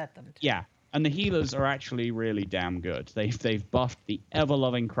want to set them to. Yeah, and the healers are actually really damn good. They've buffed the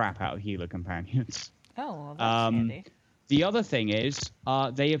ever-loving crap out of healer companions. Oh, well, that's handy. The other thing is,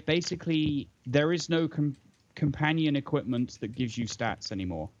 they have basically there is no companion equipment that gives you stats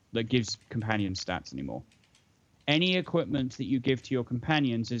anymore. That gives companion stats anymore. Any equipment that you give to your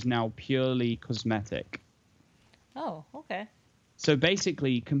companions is now purely cosmetic. Oh, okay. So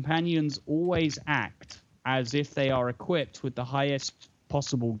basically, companions always act as if they are equipped with the highest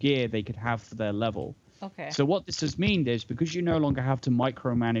possible gear they could have for their level. Okay. So what this has meant is, because you no longer have to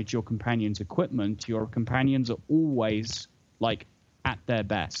micromanage your companions' equipment, your companions are always, like, at their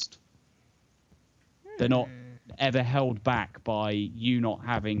best. They're not ever held back by you not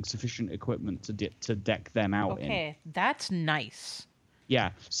having sufficient equipment to deck them out in. Okay, that's nice.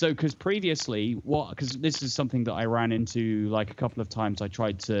 Yeah, so because previously, because this is something that I ran into like a couple of times. I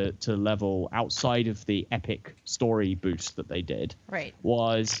tried to level outside of the epic story boost that they did. Right.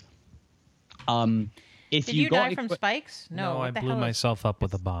 Was, if Did you you got die from spikes? No, I what the blew hell is- myself up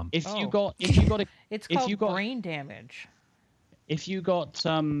with a bomb. if Oh. you got It's if called you got brain damage. if you got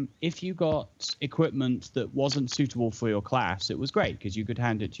equipment that wasn't suitable for your class, it was great because you could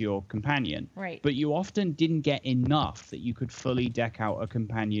hand it to your companion. Right. But you often didn't get enough that you could fully deck out a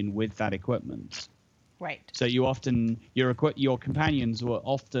companion with that equipment. Right. So you often your companions were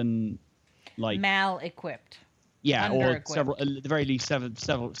often like Mal-equipped. or under-equipped. several, at the very least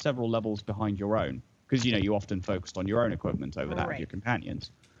several levels behind your own, because you often focused on your own equipment over that of Right. your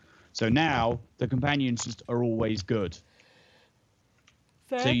companions. So now the companions just are always good.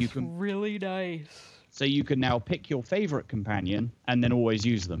 That's you can- really nice. So you can now pick your favorite companion and then always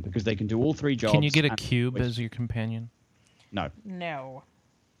use them because they can do all three jobs. Can you get a and cube always- as your companion? No. No.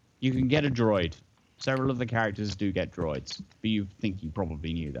 You can get a droid. Several of the characters do get droids, but you think you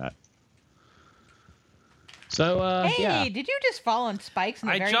probably knew that. So, Hey, yeah. did you just fall on spikes in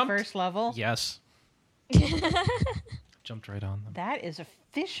the I very jumped. first level? Yes. Jumped right on them. That is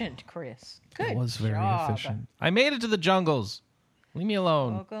efficient, Chris. Good It was very job. efficient. I made it to the jungles. Leave me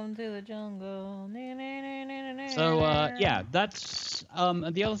alone. Welcome to the jungle. Na, na, na, na, na, So na. yeah, that's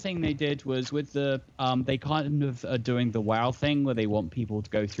the other thing they did was with the they kind of are doing the WoW thing where they want people to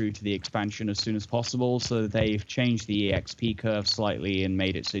go through to the expansion as soon as possible. So they've changed the EXP curve slightly and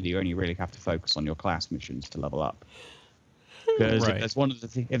made it so that you only really have to focus on your class missions to level up. Because Right. if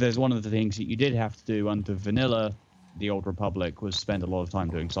there's one of the things that you did have to do under vanilla, the Old Republic, was spend a lot of time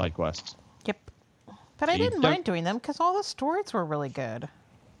doing side quests. Yep. But I You didn't don't- mind doing them because all the stories were really good.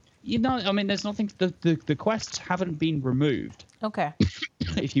 I mean, there's nothing. The quests haven't been removed. Okay.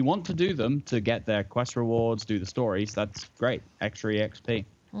 If you want to do them to get their quest rewards, do the stories, that's great. Extra EXP.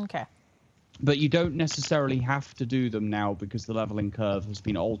 Okay. But you don't necessarily have to do them now because the leveling curve has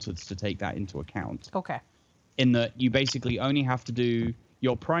been altered to take that into account. Okay. In that you basically only have to do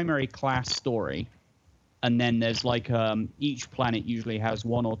your primary class story, and then there's like each planet usually has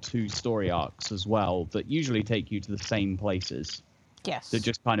one or two story arcs as well that usually take you to the same places. Yes. That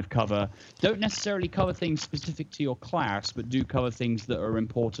just kind of don't necessarily cover things specific to your class, but do cover things that are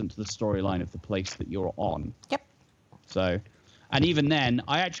important to the storyline of the place that you're on. Yep. So, and even then,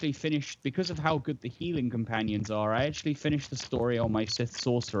 I actually finished, because of how good the healing companions are, I actually finished the story on my Sith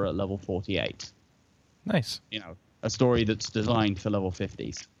Sorcerer at level 48. Nice. A story that's designed for level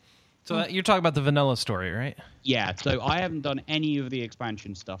 50s. So you're talking about the vanilla story, right? Yeah, so I haven't done any of the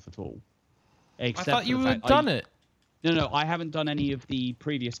expansion stuff at all. I thought you had done it. No, I haven't done any of the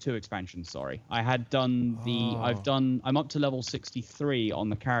previous two expansions, sorry. I had done I'm up to level 63 on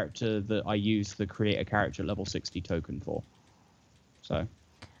the character that I used the create a character level 60 token for. So.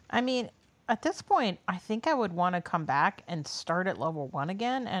 I mean, at this point, I think I would want to come back and start at level 1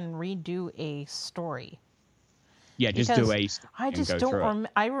 again and redo a story. Yeah, just Because do a story I and just go don't.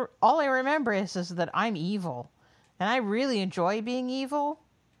 through it. All I remember is that I'm evil, and I really enjoy being evil.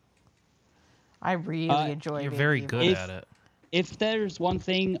 I really enjoy. You're being very evil. good at it. If there's one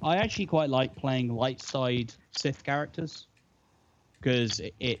thing, I actually quite like playing light side Sith characters because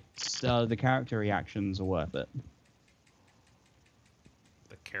it's the character reactions are worth it.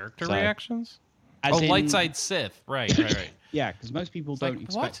 The character So, reactions? As in- light side Sith. Right. Yeah, because most people don't like,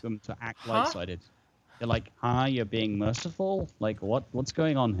 expect what? them to act Huh? light-sided. They're like, you're being merciful? Like, what's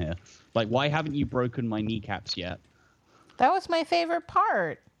going on here? Like, why haven't you broken my kneecaps yet? That was my favorite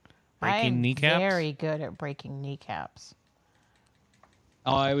part. Breaking I'm kneecaps? very good at breaking kneecaps.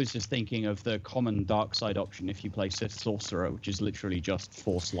 Oh, I was just thinking of the common dark side option if you play Sith Sorcerer, which is literally just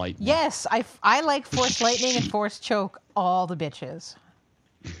Force Lightning. Yes, I like Force Lightning and Force Choke all the bitches.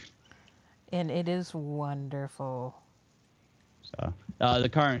 And it is wonderful. So, the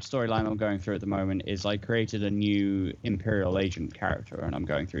current storyline I'm going through at the moment is I created a new Imperial Agent character, and I'm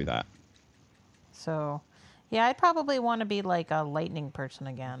going through that. So, yeah, I'd probably want to be like a lightning person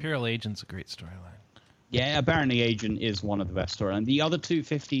again. Imperial Agent's a great storyline. Yeah, apparently Agent is one of the best storylines. The other two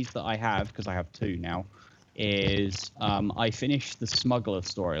 50s that I have, because I have two now, is I finished the smuggler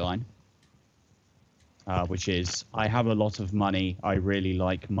storyline, which is I have a lot of money. I really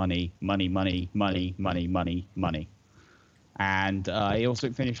like money. And I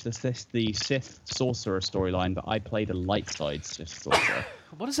also finished the Sith sorcerer storyline, but I played a light side Sith sorcerer.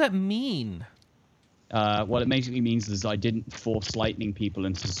 What does that mean? What it basically means is I didn't force lightning people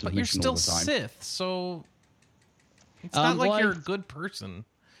into submission But you're still all the time. Sith, so it's not like you're a good person.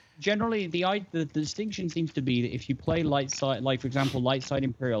 Generally, the distinction seems to be that if you play light side, like for example, light side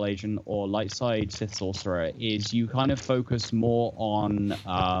Imperial Agent or light side Sith Sorcerer, is you kind of focus more on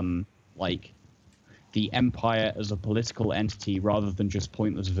like the Empire as a political entity rather than just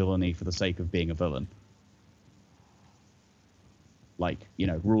pointless villainy for the sake of being a villain. Like, you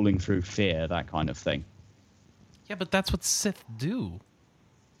know, ruling through fear, that kind of thing. Yeah, but that's what Sith do.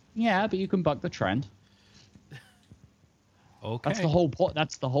 Yeah, but you can buck the trend. Okay. That's the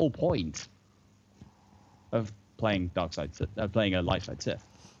whole point of playing playing a light side Sith.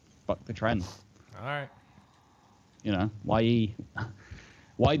 Buck the trend. All right. You know,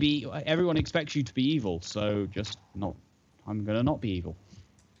 why be? Everyone expects you to be evil, so just not. I'm gonna not be evil.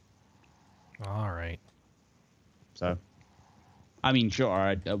 All right. So, I mean,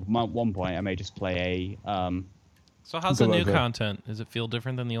 sure. At one point, I may just play a. So how's the new content? Does it feel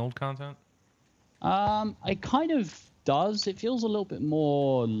different than the old content? It kind of does. It feels a little bit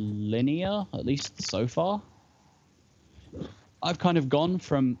more linear, at least so far. I've kind of gone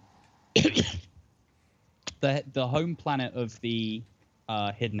from the home planet of the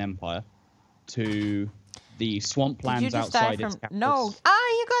Hidden Empire to the swamplands outside its capital. No.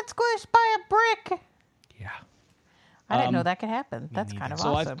 You got squished by a brick. Yeah. I didn't know that could happen. That's kind of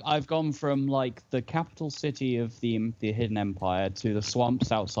awesome. So I've gone from like the capital city of the Hidden Empire to the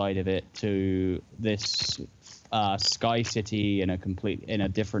swamps outside of it to this sky city in a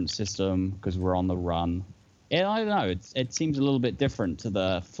different system because we're on the run. And I don't know. It seems a little bit different to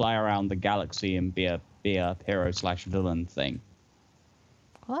the fly around the galaxy and be a hero/villain thing.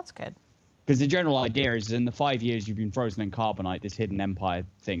 Well, that's good. Because the general idea is in the 5 years you've been frozen in carbonite, this Hidden Empire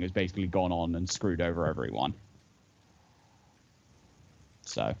thing has basically gone on and screwed over everyone.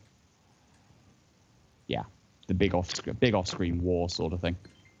 So, yeah, the big off-screen war sort of thing.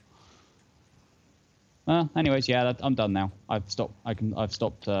 Anyways, yeah, I'm done now. I've stopped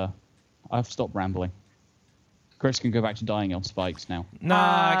rambling. Chris can go back to dying on spikes now.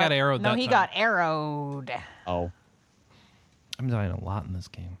 Nah, I got arrowed. No, he got arrowed. Oh, I'm dying a lot in this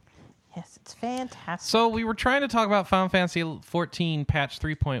game. Yes, it's fantastic. So we were trying to talk about Final Fantasy 14 patch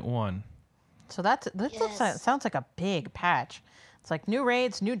 3.1. So this sounds like a big patch. It's like new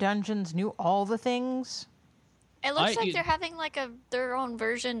raids, new dungeons, new all the things. It looks like they're having like their own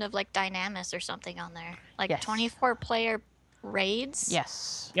version of like Dynamis or something on there. Like 24-player raids.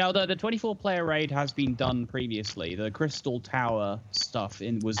 Yes. Yeah, the 24-player raid has been done previously. The Crystal Tower stuff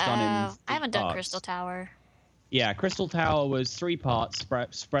was done in. I haven't done Crystal Tower. Yeah, Crystal Tower was 3 parts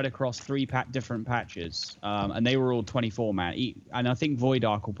spread across 3 different patches, and they were all 24-man. And I think Void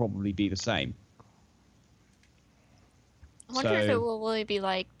Ark will probably be the same. I wonder if it will be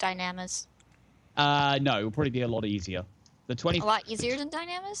like Dynamis. No, it will probably be a lot easier. A lot easier than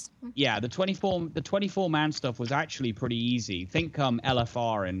Dynamis? Yeah, the 24-man stuff was actually pretty easy. Think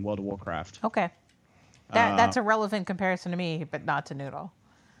LFR in World of Warcraft. Okay. That's a relevant comparison to me, but not to Noodle.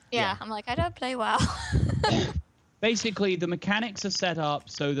 Yeah, I'm like, I don't play WoW. Basically, the mechanics are set up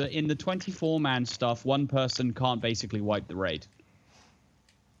so that in the 24-man stuff, one person can't basically wipe the raid.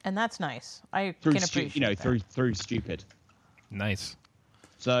 And that's nice. I can appreciate that. through stupid. Nice.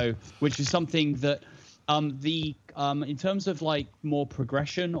 So, which is something that in terms of like more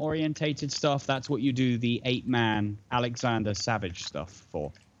progression orientated stuff, that's what you do the 8-man Alexander Savage stuff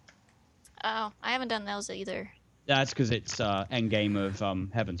for. Oh, I haven't done those either. That's because it's endgame of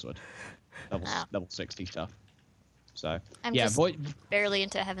Heavensward, level 60 stuff. So I'm just barely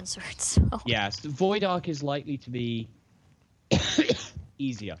into Heavensward. So yes, Void Ark is likely to be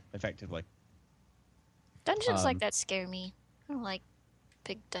easier, effectively. Dungeons like that scare me. I don't like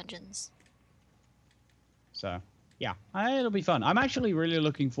big dungeons. So, yeah, it'll be fun. I'm actually really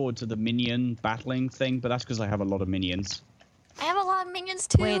looking forward to the minion battling thing, but that's because I have a lot of minions. I have a lot of minions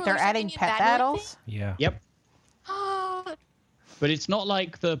too. Wait, they're adding pet battles? Yeah. Yep. But it's not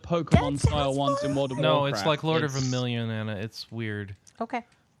like the Pokemon-style ones in World of Warcraft. No, it's like Lord of Vermilion, and it's weird. Okay.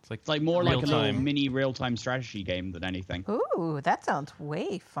 It's like more like a little mini real-time strategy game than anything. Ooh, that sounds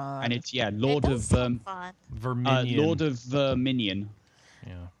way fun. And it's, Lord of Verminion. Lord of Verminion.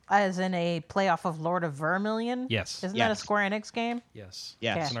 Yeah. As in a playoff of Lord of Vermilion? Yes. Isn't that a Square Enix game? Yes.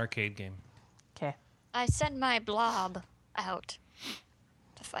 Yes. It's an arcade game. Okay. I send my blob out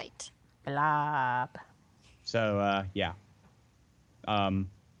to fight. Blob. So yeah. I'm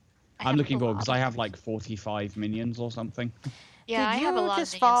looking forward because I have like 45 minions or something. Yeah, I Did have a you lot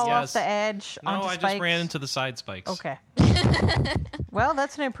just of fall minions. off the edge No, onto I spikes? just ran into the side spikes. Okay. Well,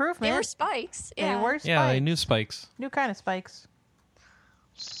 that's an improvement. They were spikes. They Yeah. were spikes. Yeah, they knew spikes. New kind of spikes.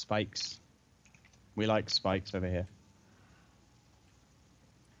 Spikes. We like spikes over here.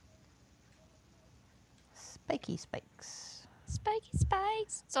 Spiky spikes. Spiky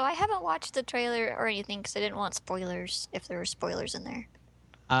spikes. So I haven't watched the trailer or anything because I didn't want spoilers if there were spoilers in there.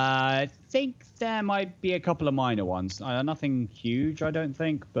 I think there might be a couple of minor ones. Nothing huge, I don't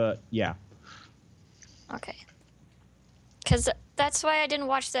think, but yeah. Okay. Because that's why I didn't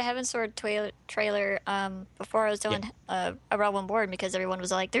watch the Heaven Sword trailer before I was doing a Realm on Board, because everyone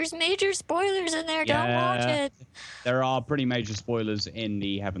was like, there's major spoilers in there, don't watch it. There are pretty major spoilers in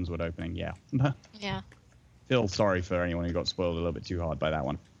the Heavensward opening, yeah. Yeah. Feel sorry for anyone who got spoiled a little bit too hard by that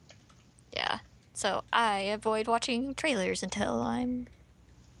one. Yeah. So I avoid watching trailers until I'm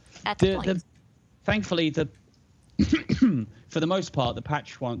at the point. Thankfully, for the most part, the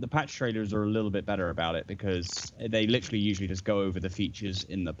patch trailers are a little bit better about it because they literally usually just go over the features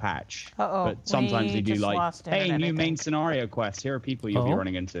in the patch. Uh-oh, but sometimes we they do just like, lost hey, internet, I new main think. scenario quest. Here are people you'll be Oh.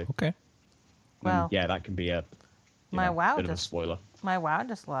 running into. Okay. Well, And yeah, that can be a my WoW bit of a just spoiler. My WoW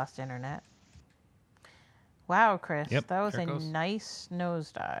just lost internet. Wow, Chris, Yep, that was there a it goes. nice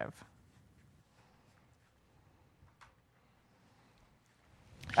nosedive.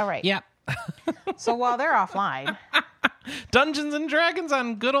 All right. Yeah. So while they're offline, Dungeons and Dragons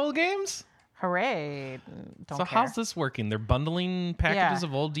on good old games. hooray! Don't So care. how's this working? They're bundling packages Yeah.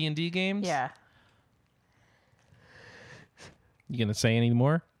 of old D&D games? Yeah. You gonna say any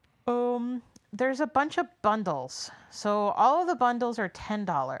more? There's a bunch of bundles. So all of the bundles are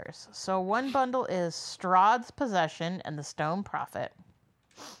 $10. So one bundle is Strahd's Possession and the Stone Prophet.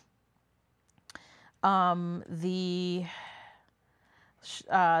 The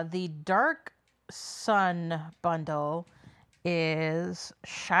Dark Sun bundle is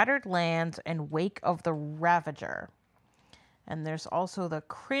Shattered Lands and Wake of the Ravager. And there's also the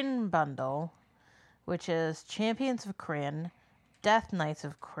Kryn bundle, which is Champions of Kryn, Death Knights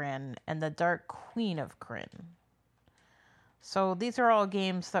of Kryn, and the Dark Queen of Kryn. So these are all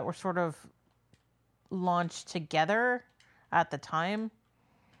games that were sort of launched together at the time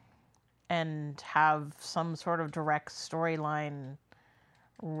and have some sort of direct storyline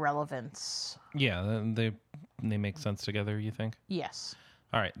relevance. Yeah, they make sense together, you think? Yes.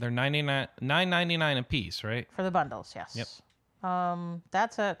 All right, they're $9.99 a piece, right? For the bundles, yes. Yep.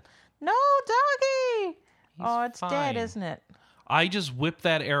 That's it. No, doggy! Oh, it's fine. dead, isn't it? I just whipped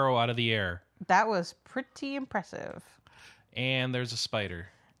that arrow out of the air, That was pretty impressive. and there's a spider.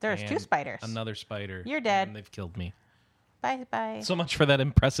 There's two And spiders. Another spider. You're dead. And they've killed me. Bye. So much for that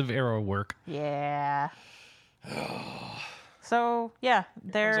impressive arrow work. Yeah. So yeah,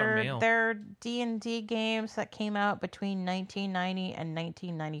 our mail. they're D&D games that came out between 1990 and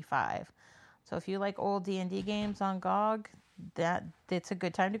 1995. So if you like old D&D games on GOG, it's a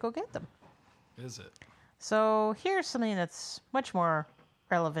good time to go get them. Is it? So here's something that's much more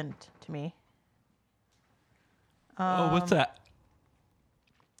relevant to me. Oh, what's that?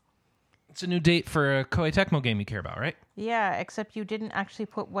 It's a new date for a Koei Tecmo game you care about, right? Yeah, except you didn't actually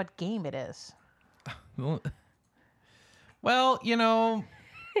put what game it is. Well, you know,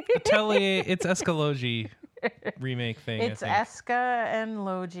 Atelier, it's Escalogi remake thing. It's I think. Eska and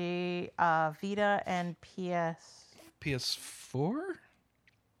Logi, Vita and PS. PS4?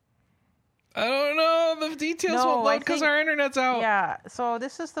 I don't know. The details No, won't I load because think- our internet's out. Yeah, so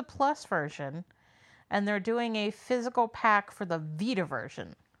this is the Plus version, and they're doing a physical pack for the Vita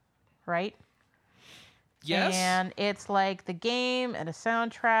version, right? Yes. And it's like the game and a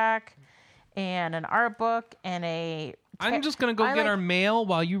soundtrack and an art book and a... I'm just going to go I get like- our mail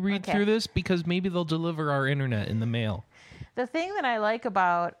while you read Okay. through this because maybe they'll deliver our internet in the mail. The thing that I like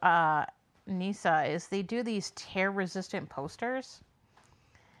about Nisa is they do these tear-resistant posters.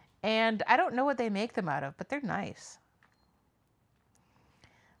 And I don't know what they make them out of, but they're nice.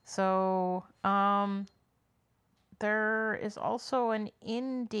 So, there is also an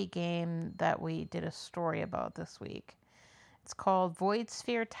indie game that we did a story about this week. It's called Void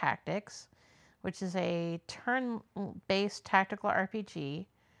Sphere Tactics, which is a turn-based tactical RPG.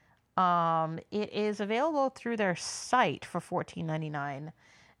 It is available through their site for $14.99,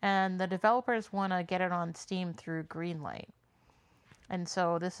 and the developers want to get it on Steam through Greenlight. And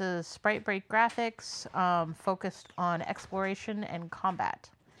so this is sprite-based graphics focused on exploration and combat.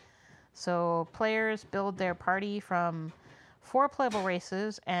 So players build their party from 4 playable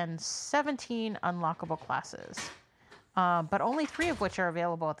races and 17 unlockable classes, but only 3 of which are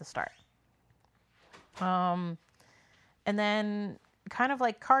available at the start. And then, kind of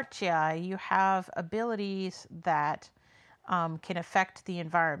like Kartia, you have abilities that can affect the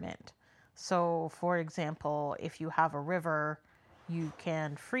environment. So, for example, if you have a river, you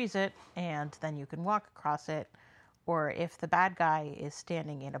can freeze it and then you can walk across it. Or if the bad guy is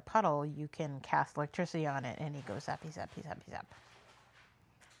standing in a puddle, you can cast electricity on it and he goes zappy, zappy, zappy, zap.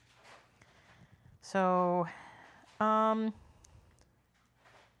 So,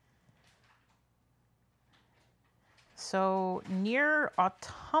 Nier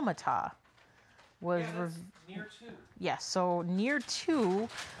Automata was Nier 2. yes. So Nier 2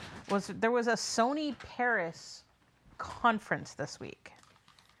 there was a Sony Paris conference this week.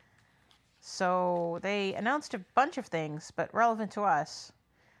 So they announced a bunch of things, but relevant to us.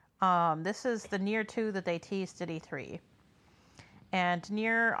 This is the Nier 2 that they teased at E3. And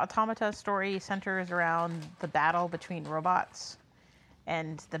Nier Automata's story centers around the battle between robots.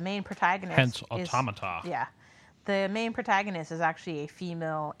 And the main protagonist Hence Automata. Yeah. The main protagonist is actually a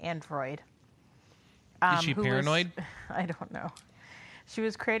female android. Is she paranoid? I don't know. She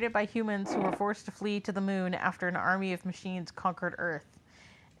was created by humans who were forced to flee to the moon after an army of machines conquered Earth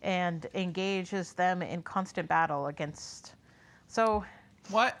and engages them in constant battle against...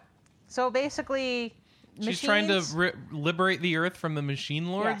 What? So basically... She's trying to liberate the Earth from the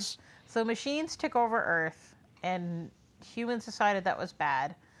machine lords? Yeah. So machines took over Earth, and humans decided that was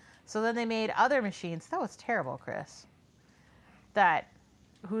bad. So then they made other machines. That was terrible, Chris.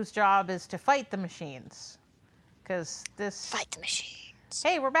 Whose job is to fight the machines. Because this... Fight the machines.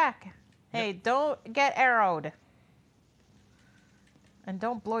 Hey, we're back. Hey, don't get arrowed. And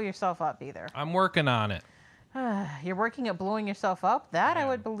don't blow yourself up either. I'm working on it. You're working at blowing yourself up? That I Yeah.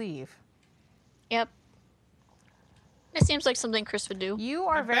 would believe. Yep. It seems like something Chris would do. You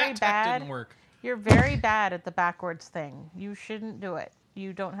are My very back tech bad. didn't work. You're very bad at the backwards thing. You shouldn't do it.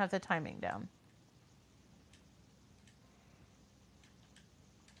 You don't have the timing down.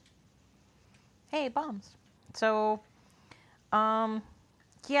 Hey, bombs. So,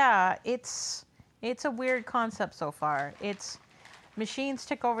 yeah, it's a weird concept so far. It's machines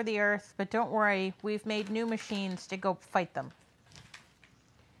took over the Earth, but don't worry, we've made new machines to go fight them.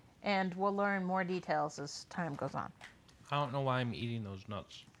 And we'll learn more details as time goes on. I don't know why I'm eating those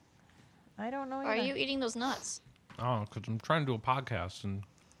nuts. I don't know either. Are you eating those nuts? Oh, because I'm trying to do a podcast and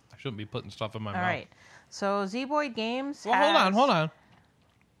I shouldn't be putting stuff in my mouth. All right. So Z-Boyd Games Well, hold on.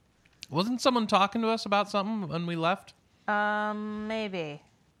 Wasn't someone talking to us about something when we left? Maybe.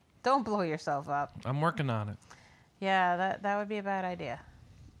 Don't blow yourself up. I'm working on it. Yeah, that would be a bad idea.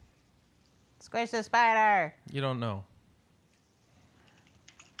 Squish the spider! You don't know.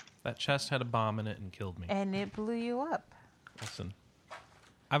 That chest had a bomb in it and killed me. And it blew you up. Listen.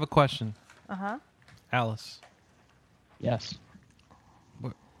 I have a question. Uh-huh. Alice, Yes.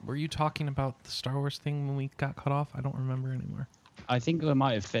 were you talking about the Star Wars thing when we got cut off? I don't remember anymore. I think we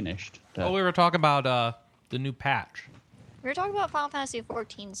might have finished. But... Oh, we were talking about the new patch. We were talking about Final Fantasy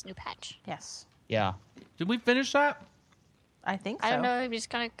XIV's new patch. Yes. Yeah. Did we finish that? I think so. I don't know. We just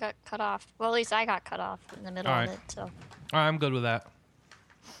kind of got cut off. Well, at least I got cut off in the middle All of right. it. So All right, I'm good with that.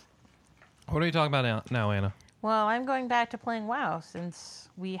 What are you talking about now, Anna? Well, I'm going back to playing WoW since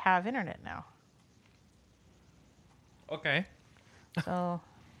we have internet now. Okay. So...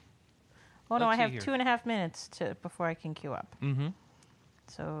 Oh, no, Let's I see have here. 2.5 minutes before I can queue up. Mm-hmm.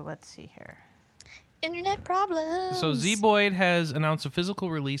 So let's see here. internet problems. So Z-Boyd has announced a physical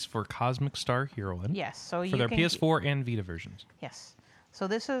release for Cosmic Star Heroine. Yes, so For their PS4 and Vita versions. Yes. So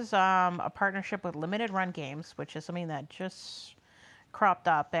this is a partnership with Limited Run Games, which is something that just cropped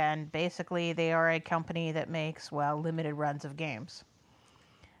up. And basically, they are a company that makes, limited runs of games.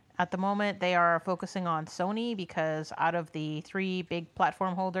 At the moment, they are focusing on Sony because out of the 3 big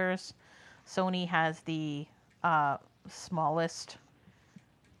platform holders, Sony has the smallest...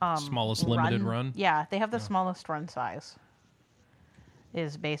 Smallest limited run? Yeah, they have the smallest run size,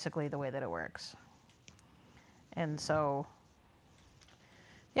 is basically the way that it works. And so...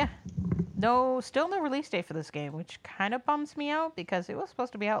 Yeah. Still no release date for this game, which kind of bums me out because it was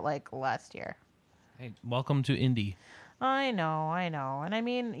supposed to be out last year. Hey, welcome to Indie. I know. And I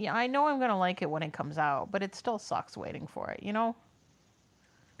mean, yeah, I know I'm going to like it when it comes out, but it still sucks waiting for it, you know?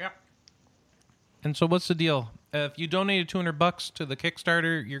 Yep. And so what's the deal? If you donated $200 to the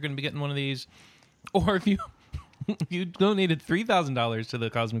Kickstarter, you're going to be getting one of these. Or if you donated $3,000 to the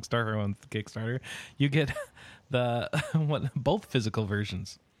Cosmic Star Heroine Kickstarter, you get both physical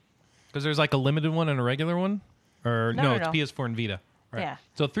versions. Because there's a limited one and a regular one. Or No. it's PS4 and Vita. Right. Yeah.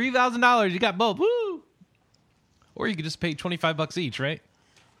 So $3,000, you got both. Woo! Or you could just pay $25 each, right?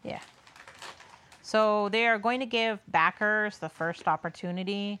 Yeah. So they are going to give backers the first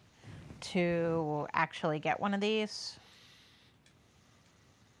opportunity to actually get one of these.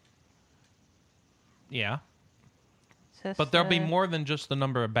 Yeah. But there'll be more than just the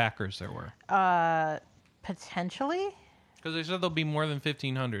number of backers there were. Potentially? Because they said there'll be more than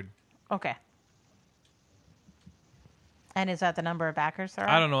 1,500. Okay. And is that the number of backers there are?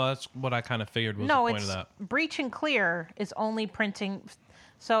 I don't know. That's what I kind of figured was the point of that. Breach and Clear is only printing.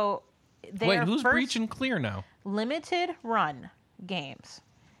 So wait, who's Breach and Clear now? Limited run games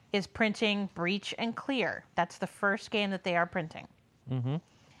is printing Breach and Clear. That's the first game that they are printing. Mm-hmm.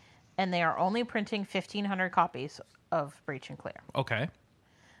 And they are only printing 1,500 copies of Breach and Clear. Okay.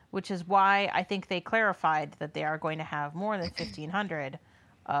 Which is why I think they clarified that they are going to have more than 1,500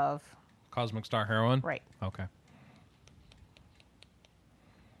 of... Cosmic Star Heroine? Right. Okay.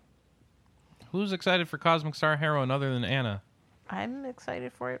 Who's excited for Cosmic Star Heroine other than Anna? I'm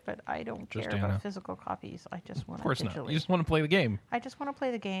excited for it, but I don't Just care Anna. about physical copies. I just want to Of course digitally. not. You just want to play the game. I just want to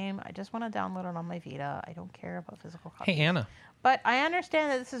play the game. I just want to download it on my Vita. I don't care about physical copies. Hey, Anna. But I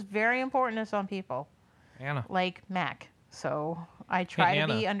understand that this is very important to some people, Anna. like Mac. So I try to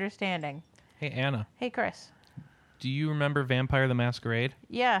be Anna. understanding. Hey, Anna. Hey, Chris. Do you remember Vampire the Masquerade?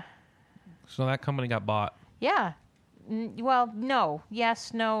 Yeah. So that company got bought. Yeah. Well, no.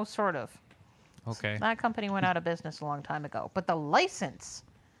 Yes, no, sort of. Okay. That company went out of business a long time ago. But the license,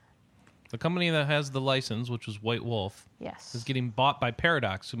 The company that has the license, which was White Wolf, yes. is getting bought by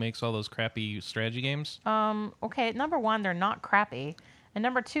Paradox, who makes all those crappy strategy games. Okay, number one, they're not crappy. And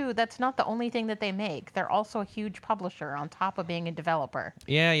number two, that's not the only thing that they make. They're also a huge publisher on top of being a developer.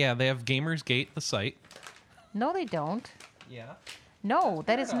 Yeah. They have Gamersgate, the site. No, they don't. Yeah. No,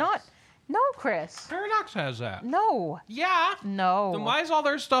 that is not. No, Chris. Paradox has that. No. Yeah. No. Then why is all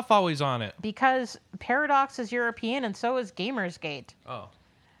their stuff always on it? Because Paradox is European and so is Gamersgate. Oh.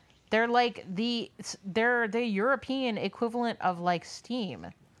 They're like they're the European equivalent of like Steam.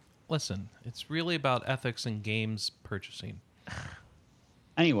 Listen, it's really about ethics in games purchasing.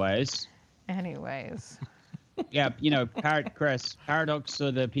 Anyways, Yeah, Chris, Paradox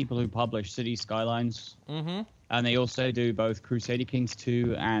are the people who publish City Skylines. Mm-hmm. And they also do both Crusader Kings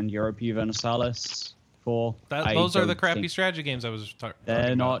 2 and Europa Universalis 4. Those are the crappy strategy games I was talking about.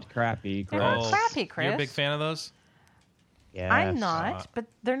 They're not crappy, Chris. They're not crappy, Chris. You're a big fan of those? Yes. I'm not, but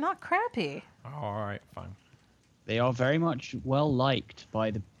they're not crappy. Oh, all right, fine. They are very much well liked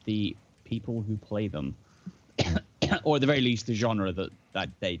by the people who play them, or at the very least, the genre that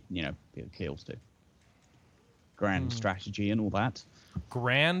they appeals to. Grand strategy and all that.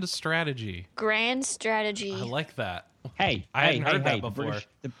 Grand strategy. Grand strategy. I like that. Hey, I hadn't heard that before.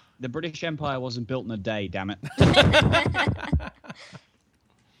 The British Empire wasn't built in a day. Damn it.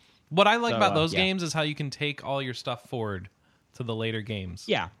 What I like about those yeah. games is how you can take all your stuff forward to the later games.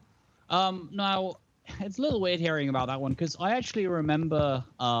 Yeah. Now, it's a little weird hearing about that one because I actually remember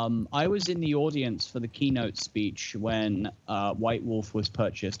I was in the audience for the keynote speech when White Wolf was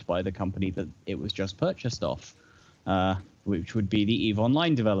purchased by the company that it was just purchased off, which would be the EVE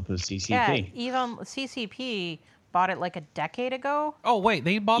Online developers, CCP. Yeah, CCP bought it like a decade ago. Oh, wait,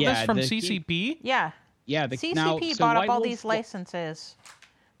 they bought this from the CCP? Yeah. Yeah, CCP bought up all these licenses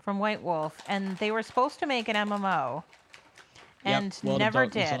from White Wolf, and they were supposed to make an MMO, and World never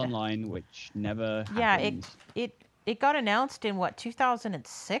of Darkness did. Online, which never Yeah, happened. it got announced in what,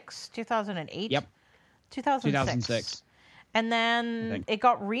 2006, 2008? Yep. 2006. And then it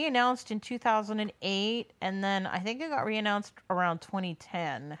got re-announced in 2008, and then I think it got re-announced around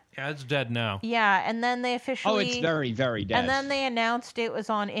 2010. Yeah, it's dead now. Yeah, and then they officially... Oh, it's very, very dead. And then they announced it was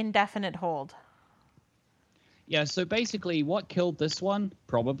on indefinite hold. Yeah, so basically what killed this one,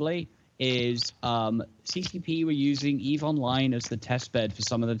 probably, is CCP were using EVE Online as the test bed for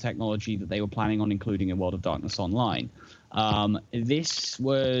some of the technology that they were planning on including in World of Darkness Online. This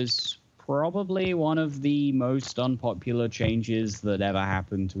was probably one of the most unpopular changes that ever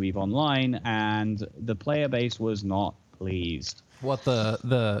happened to EVE Online, and the player base was not pleased. What,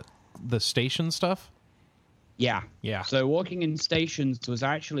 the station stuff? Yeah. Yeah. So walking in stations was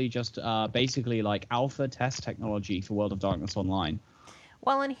actually just basically like alpha test technology for World of Darkness Online.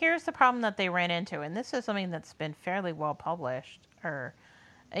 Well, and here's the problem that they ran into, and this is something that's been fairly well published, or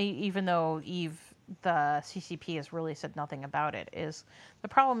even though EVE, the CCP has really said nothing about it, is the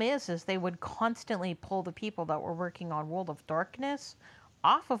problem is they would constantly pull the people that were working on World of Darkness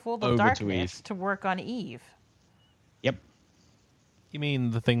off of World of Over to Darkness EVE. to work on EVE. Yep. You mean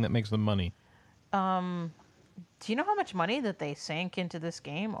the thing that makes them money? Do you know how much money that they sank into this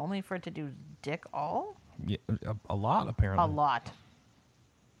game only for it to do dick all? Yeah, a lot, apparently. A lot.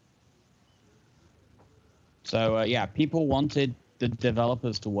 So, people wanted the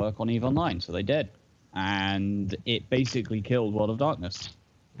developers to work on EVE Online, so they did. And it basically killed World of Darkness.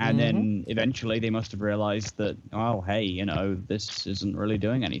 And then eventually they must have realized that, oh, hey, this isn't really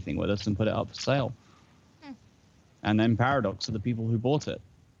doing anything with us, and put it up for sale. And then Paradox are the people who bought it.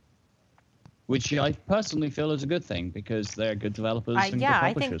 Which I personally feel is a good thing, because they're good developers and good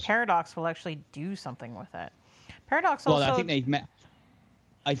publishers. I think Paradox will actually do something with it. Paradox also... Well,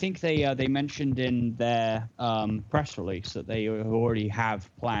 I think they mentioned in their press release that they already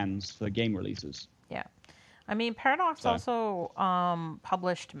have plans for game releases. Yeah. I mean, Paradox also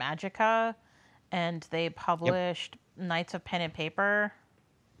published Magicka, and they published Knights of Pen and Paper.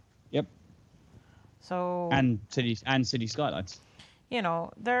 Yep. So... And City Skylines.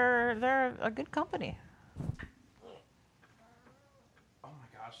 They're a good company. Oh my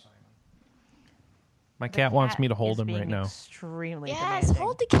gosh, Simon! My cat wants me to hold him right now. Extremely Yes, demanding.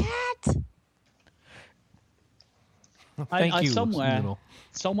 hold the cat. Thank you.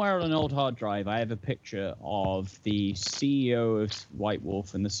 Somewhere on an old hard drive, I have a picture of the CEO of White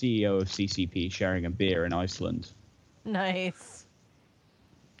Wolf and the CEO of CCP sharing a beer in Iceland. Nice.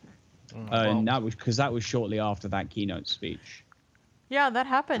 And that was shortly after that keynote speech. Yeah, that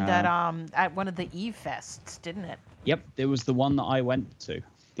happened at one of the Eve Fests, didn't it? Yep, it was the one that I went to.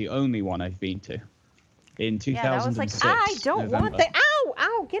 The only one I've been to. In 2006. Yeah, that was like, I don't want that.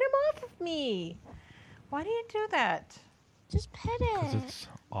 Ow, get him off of me. Why do you do that? Just pet it. Because it's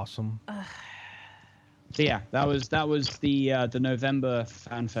awesome. So yeah, that was the November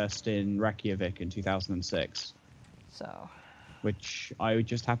Fan Fest in Reykjavik in 2006. So. Which I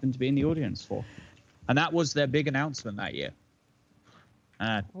just happened to be in the audience for. And that was their big announcement that year.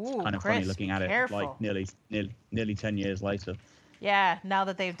 It's kind of funny looking at it like nearly 10 years later. Yeah, now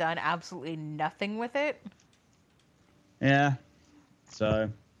that they've done absolutely nothing with it. Yeah. So,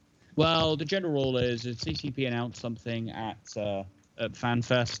 well, the general rule is if CCP announced something at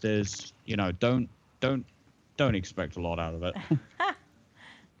FanFest is, don't expect a lot out of it.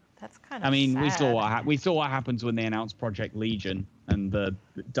 That's kind of I mean, sad. we saw what happens when they announced Project Legion and the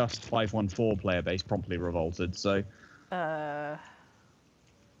Dust 514 player base promptly revolted. So, I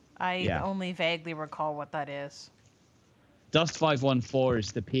only vaguely recall what that is. Dust 514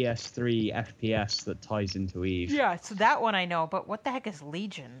 is the PS3 FPS that ties into Eve. Yeah, so that one I know, but what the heck is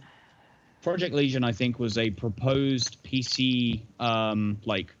Legion? Project Legion, I think, was a proposed PC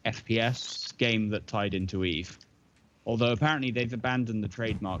FPS game that tied into Eve. Although apparently they've abandoned the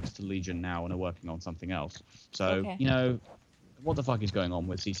trademarks to Legion now and are working on something else. So, what the fuck is going on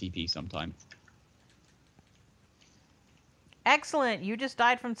with CCP sometimes? Excellent. You just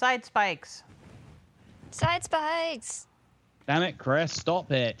died from side spikes. Side spikes. Damn it, Chris.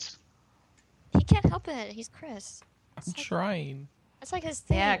 Stop it. He can't help it. He's Chris. I'm trying. That's like his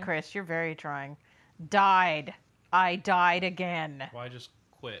thing. Yeah, Chris, you're very trying. Died. I died again. Well, I just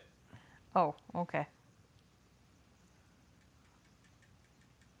quit. Oh, okay.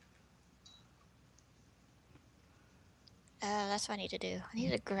 That's what I need to do. I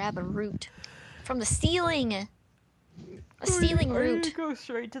need to grab a root from the ceiling. A ceiling root. Are you go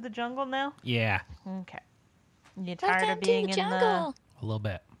straight to the jungle now? Yeah. Okay. You tired of being in the... A little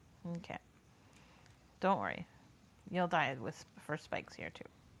bit. Okay. Don't worry. You'll die for spikes here, too.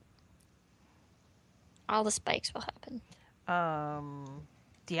 All the spikes will happen.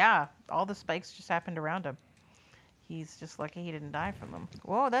 Yeah. All the spikes just happened around him. He's just lucky he didn't die from them.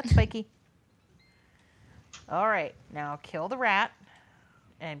 Whoa, that's spiky. All right. Now kill the rat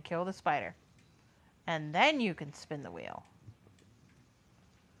and kill the spider. And then you can spin the wheel.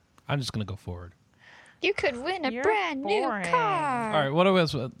 I'm just going to go forward. You could win a brand new car. All right, what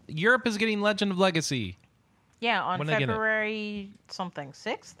else? Europe is getting Legend of Legacy. Yeah, on February something.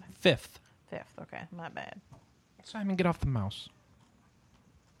 6th? 5th. 5th, okay. Not bad. Simon, get off the mouse.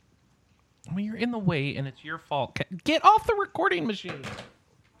 I mean, you're in the way, and it's your fault. Get off the recording machine.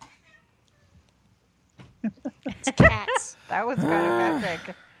 It's cats. That was kind of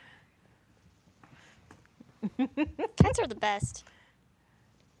epic. Cats are the best.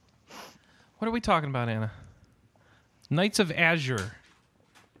 What are we talking about, Anna? Knights of Azure.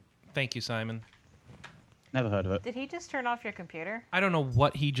 Thank you, Simon. Never heard of it. Did he just turn off your computer? I don't know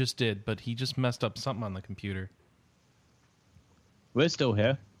what he just did, but he just messed up something on the computer. We're still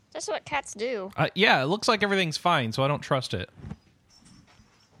here. That's what cats do. Yeah, it looks like everything's fine, so I don't trust it.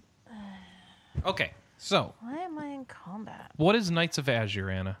 Okay, so. Why am I in combat? What is Knights of Azure,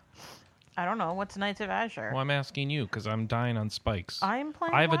 Anna? I don't know. What's Knights of Azure? Well, I'm asking you because I'm dying on spikes. I'm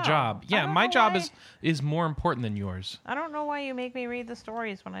playing I have WoW. a job. Yeah, my job is more important than yours. I don't know why you make me read the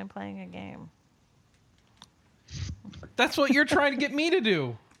stories when I'm playing a game. That's what you're trying to get me to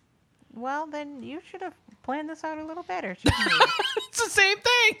do. Well, then you should have planned this out a little better, shouldn't you? It's the same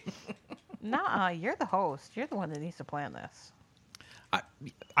thing. Nuh-uh, you're the host. You're the one that needs to plan this.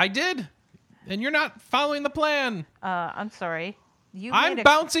 I did, and you're not following the plan. I'm sorry. I'm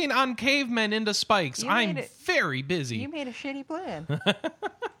bouncing on cavemen into spikes. I'm very busy. You made a shitty plan.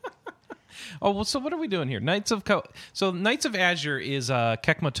 Oh, well, so what are we doing here? Knights of Azure is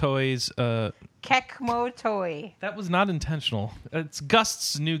Kekma Toys. Kekmo Toy. That was not intentional. It's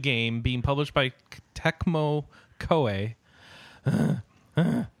Gust's new game being published by Tecmo Koei.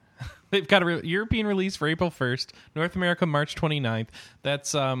 They've got a European release for April 1st, North America March 29th. That's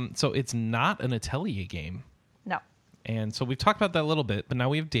so it's not an Atelier game. No. And so we've talked about that a little bit, but now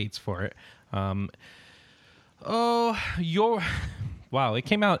we have dates for it. Wow, it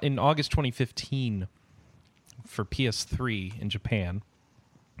came out in August 2015 for PS3 in Japan,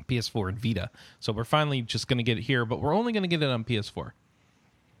 PS4 and Vita. So we're finally just going to get it here, but we're only going to get it on PS4.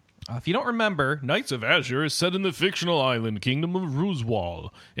 If you don't remember, Knights of Azure is set in the fictional island kingdom of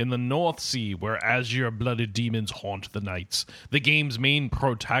Ruzwal in the North Sea, where azure-blooded demons haunt the knights. The game's main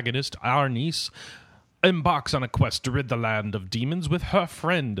protagonist, Arnis, embarks on a quest to rid the land of demons with her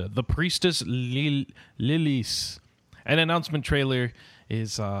friend, the priestess Lilis. An announcement trailer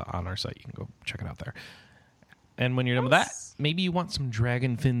is on our site. You can go check it out there. And when you're done with that, maybe you want some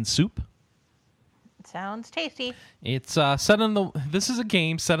dragon fin soup. Sounds tasty. It's this is a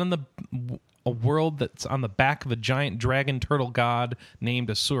game set in a world that's on the back of a giant dragon turtle god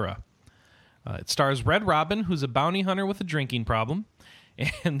named Asura. It stars Red Robin, who's a bounty hunter with a drinking problem.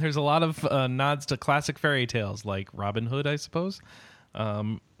 And there's a lot of nods to classic fairy tales like Robin Hood, I suppose.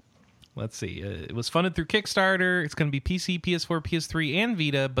 Let's see. It was funded through Kickstarter. It's going to be PC, PS4, PS3, and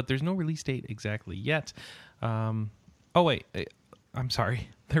Vita, but there's no release date exactly yet. Oh, wait. I'm sorry.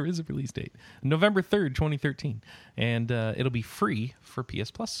 There is a release date. November 3rd, 2013. And it'll be free for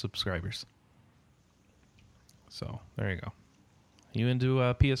PS Plus subscribers. So, there you go. You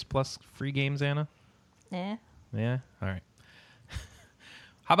into PS Plus free games, Anna? Yeah. Yeah? All right.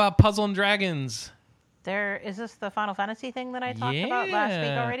 How about Puzzle and Dragons? Is this the Final Fantasy thing that I talked about last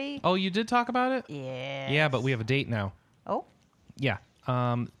week already? Oh, you did talk about it? Yeah. Yeah, but we have a date now. Oh? Yeah.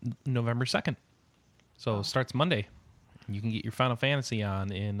 November 2nd. So it starts Monday. You can get your Final Fantasy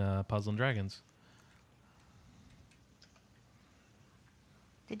on in Puzzle and Dragons.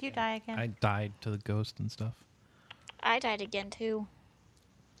 Did you die again? I died to the ghost and stuff. I died again, too.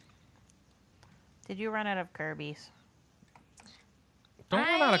 Did you run out of Kirby's? Don't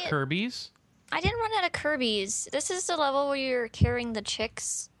run out of Kirby's. I didn't run out of Kirby's. This is the level where you're carrying the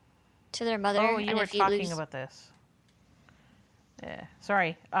chicks to their mother. Oh, you were talking about this. Yeah.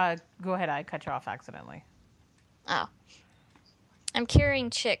 Sorry. Go ahead. I cut you off accidentally. Oh. I'm carrying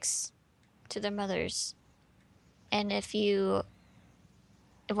chicks to their mothers. And if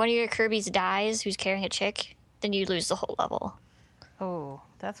one of your Kirby's dies who's carrying a chick, then you lose the whole level. Oh,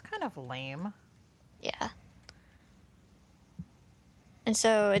 that's kind of lame. Yeah. And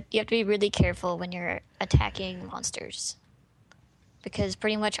so you have to be really careful when you're attacking monsters. Because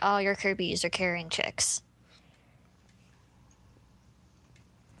pretty much all your Kirby's are carrying chicks.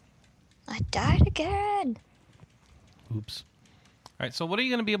 I died again. Oops. All right, so what are you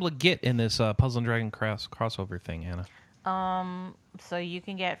going to be able to get in this Puzzle and Dragon crossover thing, Anna? So you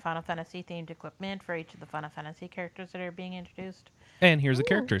can get Final Fantasy themed equipment for each of the Final Fantasy characters that are being introduced. And here's the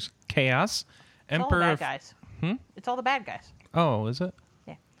characters: Chaos, Emperor. All the bad guys. It's all the bad guys. Oh, is it?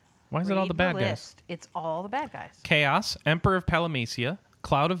 Yeah. Why is it all the bad guys? It's all the bad guys. Chaos, Emperor of Palamacia,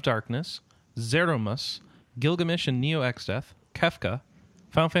 Cloud of Darkness, Zeromus, Gilgamesh and Neo Exdeath, Kefka.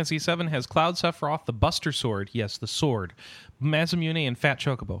 Final Fantasy VII has Cloud Sephiroth, the Buster Sword. Yes, the sword. Masamune and Fat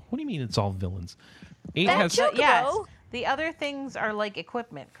Chocobo. What do you mean it's all villains? 8 has Chocobo? Yes. The other things are like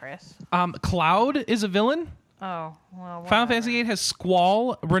equipment, Chris. Cloud is a villain. Oh, well, Final Fantasy VIII has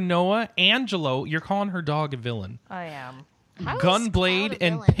Squall, Renoa, Angelo. You're calling her dog a villain. I am. How is Gunblade Cloud a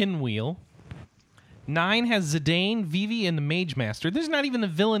and villain? Pinwheel. 9 has Zidane, Vivi, and the Mage Master. There's not even a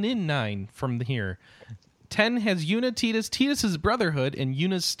villain in 9 from here. 10 has Yuna, Tidus' Brotherhood, and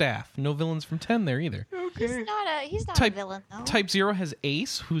Yuna's Staff. No villains from 10 there either. He's not a villain, though. Type 0 has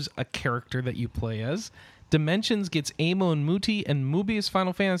Ace, who's a character that you play as. Dimensions gets Amo and Muti, and Mobius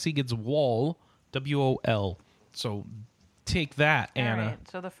Final Fantasy gets Wall, W-O-L. So take that, Anna. All right.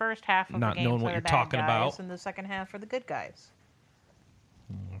 So the first half of Not the game knowing are what the you're bad talking guys, about. and the second half are the good guys.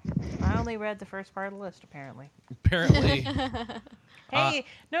 I only read the first part of the list, apparently. Apparently. Hey,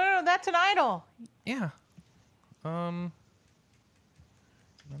 no, that's an idol. Yeah. I'm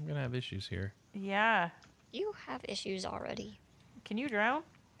going to have issues here. Yeah. You have issues already. Can you drown?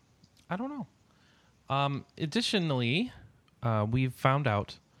 I don't know. Additionally, we've found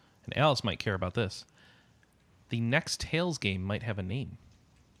out, and Alice might care about this, the next Tales game might have a name.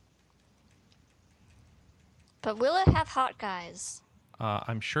 But will it have hot guys?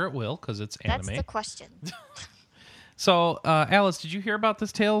 I'm sure it will because it's anime. That's the question. So, Alice, did you hear about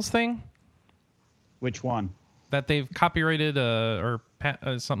this Tales thing? Which one? That they've copyrighted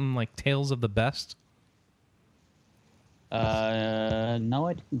something like Tales of the Best? No,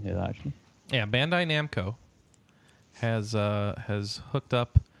 I didn't hear that, actually. Yeah, Bandai Namco has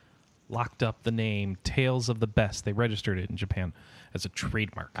locked up the name Tales of the Best. They registered it in Japan as a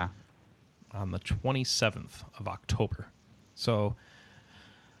trademark on the 27th of October. So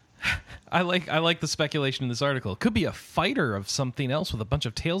I like the speculation in this article. It could be a fighter of something else with a bunch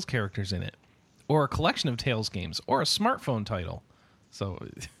of Tales characters in it, or a collection of Tales games, or a smartphone title. So,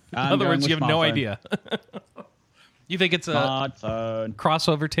 in other words, you have no idea. You think it's a smartphone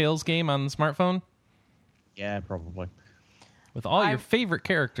crossover Tales game on the smartphone? Yeah, probably. With all your favorite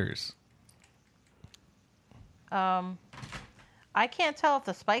characters. I can't tell if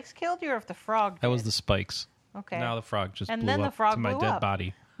the spikes killed you or if the frog did. That was the spikes. Okay. Now the frog just And blew then the up frog to my blew dead up.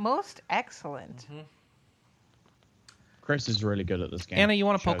 body. Most excellent. Chris is really good at this game. Anna, you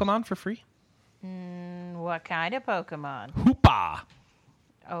want a Shows. Pokemon for free? What kind of Pokemon? Hoopa!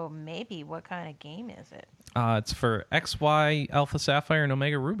 Oh, maybe. What kind of game is it? It's for XY, Alpha Sapphire, and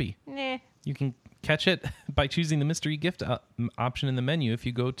Omega Ruby. Nah. You can catch it by choosing the mystery gift option in the menu if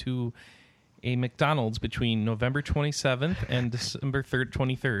you go to a McDonald's between November 27th and December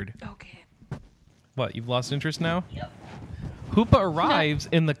 23rd. Okay. What, you've lost interest now? Yep. Hoopa arrives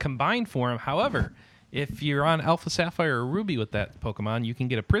in the combined form. However, if you're on Alpha Sapphire or Ruby with that Pokemon, you can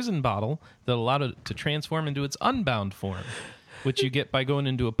get a prison bottle that allows it to transform into its unbound form, which you get by going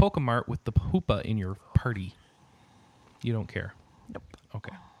into a Pokemart with the Hoopa in your party. You don't care? Nope.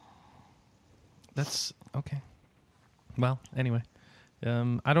 Okay. That's okay. Well, anyway.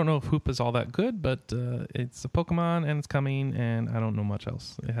 I don't know if Hoopa's all that good, but it's a Pokemon and it's coming, and I don't know much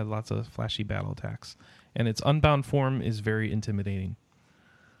else. It has lots of flashy battle attacks, and its unbound form is very intimidating.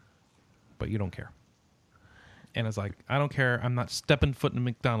 But you don't care. And it's like, I don't care. I'm not stepping foot in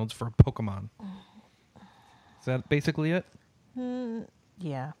McDonald's for a Pokemon. Is that basically it?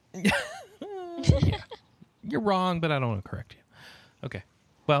 Yeah. Yeah. You're wrong, but I don't want to correct you. Okay.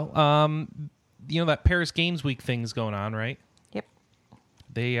 Well, that Paris Games Week thing's going on, right? Yep.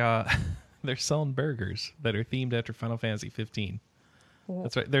 They're selling burgers that are themed after Final Fantasy 15.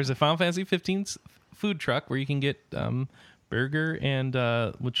 That's right. There's a Final Fantasy 15 food truck where you can get burger and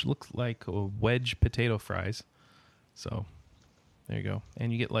which looks like a wedge potato fries. So there you go.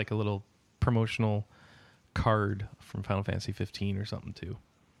 And you get like a little promotional card from Final Fantasy 15 or something too.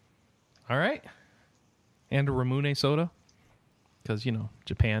 All right. And a Ramune soda. Because,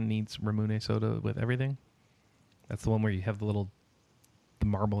 Japan needs Ramune soda with everything. That's the one where you have the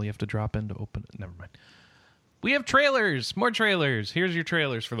marble you have to drop in to open it. Never mind. We have trailers. More trailers. Here's your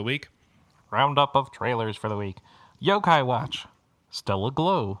trailers for the week. Roundup of trailers for the week. Yokai Watch. Stella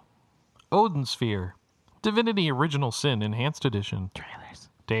Glow. Odin Sphere. Divinity Original Sin Enhanced Edition. Trailers.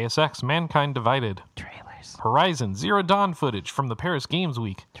 Deus Ex Mankind Divided. Trailers. Horizon Zero Dawn footage from the Paris Games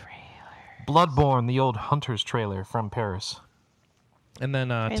Week. Trailers. Bloodborne, the old Hunters trailer from Paris. And then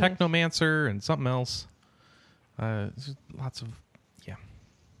Technomancer and something else. Lots of, yeah.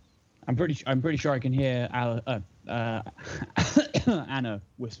 I'm pretty sure I can hear Anna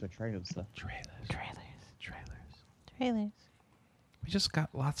whisper trailers there. Trailers. We just got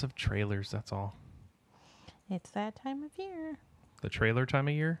lots of trailers, that's all. It's that time of year. The trailer time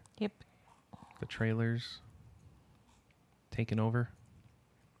of year? Yep. The trailers taking over.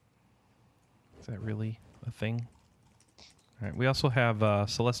 Is that really a thing? All right. We also have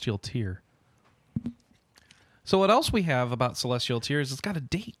Celestial Tier. So what else we have about Celestial Tier is it's got a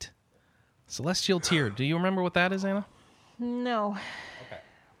date. Celestial Tier. Do you remember what that is, Anna? No.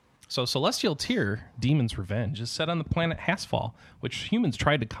 So Celestial Tier, Demon's Revenge, is set on the planet Hasfall, which humans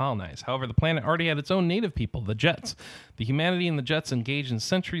tried to colonize. However, the planet already had its own native people, the Jets. The humanity and the Jets engaged in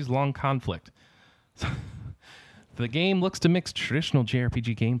centuries-long conflict. The game looks to mix traditional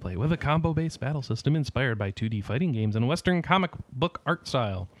JRPG gameplay with a combo-based battle system inspired by 2D fighting games and Western comic book art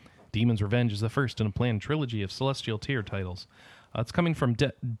style. Demon's Revenge is the first in a planned trilogy of Celestial Tier titles. It's coming from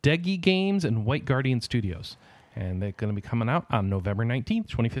Degi Games and White Guardian Studios. And they're going to be coming out on November 19th,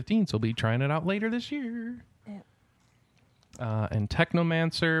 2015, so we'll be trying it out later this year. Yep. And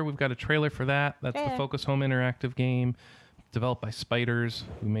Technomancer, we've got a trailer for that. That's the Focus Home interactive game developed by Spiders,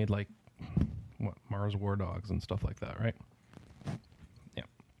 who made, Mars War Dogs and stuff like that, right? Yeah.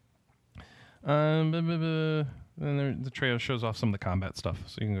 And the trailer shows off some of the combat stuff,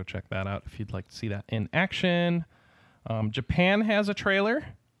 so you can go check that out if you'd like to see that in action. Japan has a trailer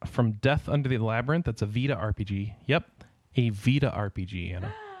from Death Under the Labyrinth. That's a Vita RPG. Yep, a Vita RPG,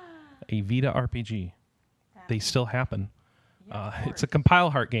 Anna. A Vita RPG. They still happen. It's a compile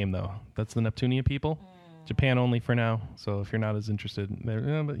heart game, though. That's the Neptunia people. Japan only for now. So if you're not as interested,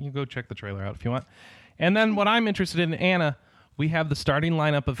 but you go check the trailer out if you want. And then what I'm interested in, Anna, we have the starting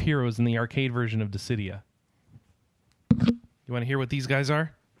lineup of heroes in the arcade version of Dissidia. You want to hear what these guys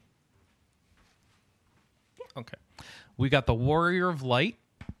are? Okay. We got the Warrior of Light,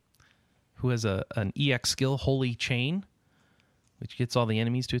 who has an EX skill, Holy Chain, which gets all the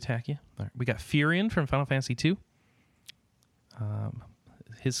enemies to attack you. All right. We got Furion from Final Fantasy II.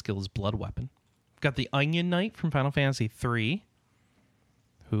 His skill is Blood Weapon. We've got the Onion Knight from Final Fantasy III,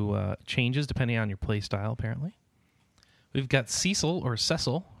 who changes depending on your play style, apparently. We've got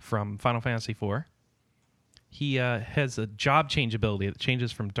Cecil from Final Fantasy IV. He has a job change ability that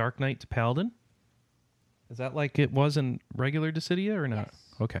changes from Dark Knight to Paladin. Is that like it was in regular Dissidia or not? Yes.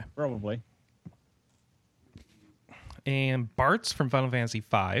 Okay. Probably. And Bartz from Final Fantasy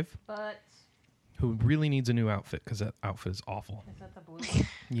V, But who really needs a new outfit because that outfit is awful. is that the blue?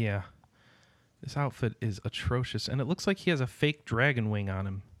 Yeah. This outfit is atrocious, and it looks like he has a fake dragon wing on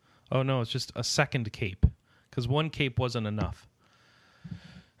him. Oh, no, it's just a second cape, because one cape wasn't enough.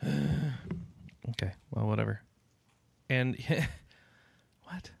 Okay, well, whatever. And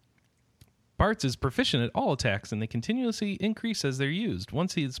what? Bartz is proficient at all attacks, and they continuously increase as they're used.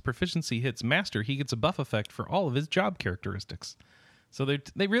 Once his proficiency hits Master, he gets a buff effect for all of his job characteristics. So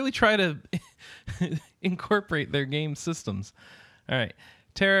they really try to incorporate their game systems. All right.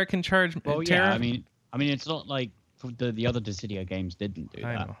 Terra can charge... Well, Terra, yeah, I mean, it's not like the other Dissidia games didn't do that.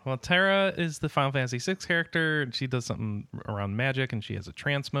 I know. Well, Terra is the Final Fantasy VI character, and she does something around magic, and she has a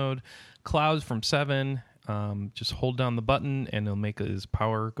trance mode. Cloud from 7, just hold down the button, and it'll make his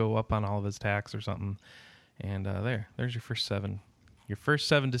power go up on all of his attacks or something. And there's your first 7. Your first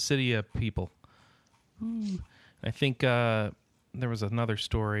 7 Dissidia people. Ooh. I think there was another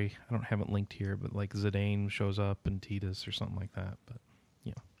story. I don't have it linked here, but like Zidane shows up and Tidus or something like that. But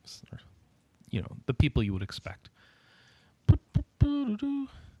the people you would expect. All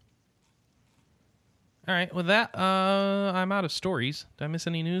right, with that, I'm out of stories. Did I miss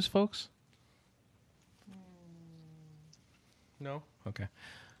any news, folks? No? Okay.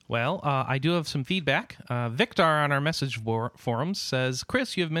 Well, I do have some feedback. Victor on our message forums says,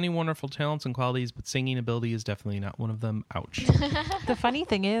 Chris, you have many wonderful talents and qualities, but singing ability is definitely not one of them. Ouch. The funny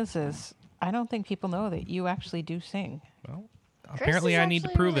thing is I don't think people know that you actually do sing. Well, Chris apparently is I need to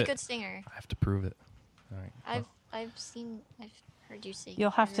actually prove a really it. good singer. I have to prove it. All right. I've heard you sing.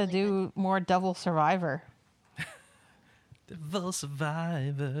 You'll have You're to really do more Devil Survivor. Devil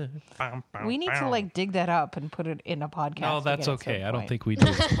Survivor. Bum, bum, We need to bum. dig that up and put it in a podcast. No, that's again at some okay. I don't point. think we do.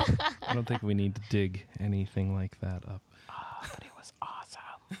 I don't think we need to dig anything like that up. Oh, but it was awesome.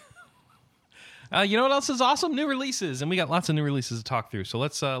 You know what else is awesome? New releases, and we got lots of new releases to talk through. So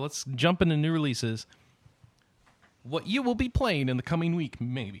let's jump into new releases. What you will be playing in the coming week,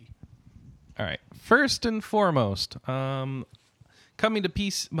 maybe. All right. First and foremost, coming to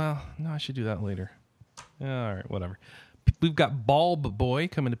PC. Well, no, I should do that later. All right, whatever. We've got Bulb Boy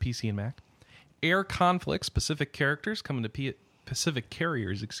coming to PC and Mac. Air Conflicts Pacific Characters coming to Pacific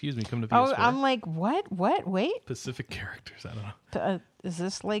Carriers. Excuse me, coming to PS4. Oh, I'm like, what? What? Wait. Pacific Characters. I don't know. Is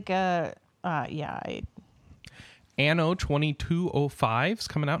this like a? Anno 2205 is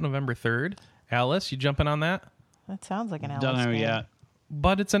coming out November 3rd. Alice, you jumping on that? That sounds like an Alice Don't know game. yet.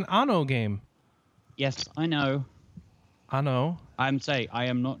 But it's an Anno game. Yes, I know. Anno. I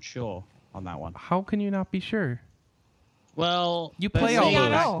am not sure on that one. How can you not be sure? Well, You play all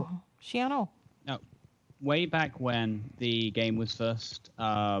those. Shiano. No, way back when the game was first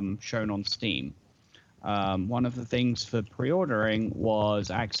shown on Steam, one of the things for pre-ordering was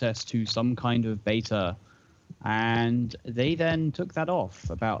access to some kind of beta, and they then took that off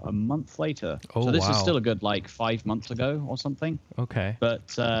about a month later. Oh, so this wow. is still a good 5 months ago or something. Okay.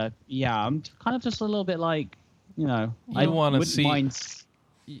 But yeah, I'm kind of just a little bit like, I wanna wouldn't see- mind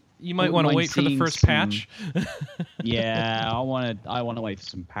You might Wouldn't want to mind wait for the seeing first some- patch. Yeah, I want to wait for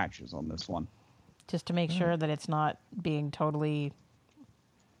some patches on this one. Just to make sure that it's not being totally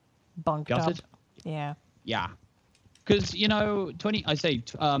bunked Gutted? up. Yeah. Yeah, because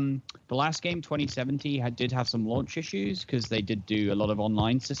the last game 2070 did have some launch issues because they did do a lot of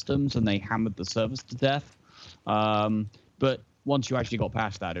online systems and they hammered the servers to death. But once you actually got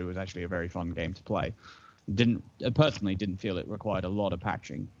past that, it was actually a very fun game to play. Personally didn't feel it required a lot of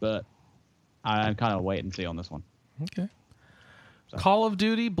patching, but I'm kind of wait and see on this one. Okay. Call of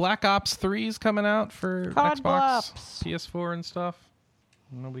Duty Black Ops 3 is coming out for COD Xbox, Blaps. PS4, and stuff.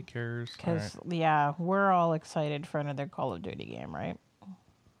 Nobody cares. All Because, right. yeah, we're all excited for another Call of Duty game, right?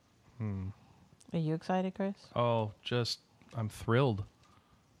 Are you excited, Chris? Oh, I'm thrilled.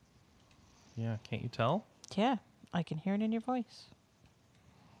 Yeah, can't you tell? Yeah. I can hear it in your voice.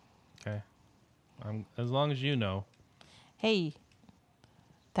 Okay. As long as you know. Hey,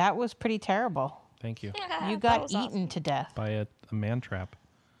 that was pretty terrible. Thank you. Yeah, You that got was eaten awesome. to death. By a man trap.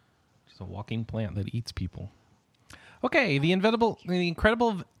 It's a walking plant that eats people. Okay, the Incredible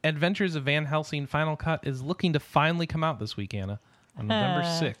Adventures of Van Helsing Final Cut is looking to finally come out this week, Anna, on November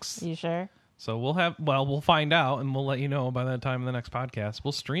 6th. You sure? So we'll find out, and we'll let you know by the time of the next podcast.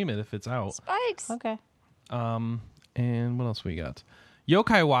 We'll stream it if it's out. Spikes. Okay. And what else we got?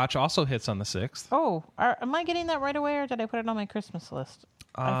 Yokai Watch also hits on the 6th. Oh, am I getting that right away, or did I put it on my Christmas list?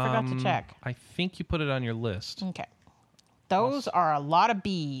 I forgot to check. I think you put it on your list. Okay. Those are a lot of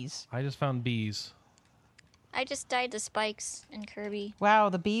bees. I just found bees. I just died to Spikes and Kirby. Wow,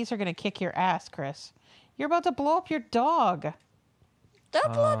 the bees are going to kick your ass, Chris. You're about to blow up your dog.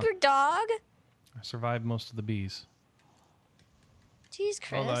 Don't blow up your dog. I survived most of the bees. Jeez,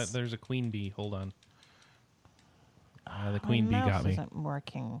 Chris. Oh, there's a queen bee. Hold on. The queen bee My mouse got me. isn't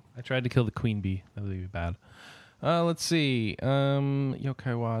working. I tried to kill the queen bee. That would be bad. Let's see.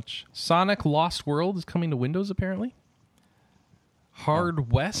 Yokai Watch. Sonic Lost World is coming to Windows, apparently.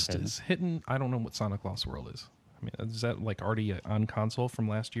 Hard West is hitting. I don't know what Sonic Lost World is. I mean, is that like already on console from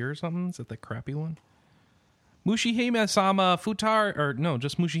last year or something? Is that the crappy one? Mushihime-sama Futar, or no,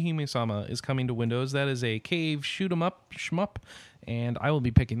 just Mushihime-sama is coming to Windows. That is a Cave shoot 'em up, shmup, and I will be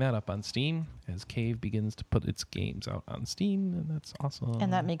picking that up on Steam as Cave begins to put its games out on Steam, and that's awesome.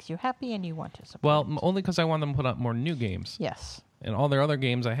 And that makes you happy and you want to support. Well, only because I want them to put out more new games. Yes. And all their other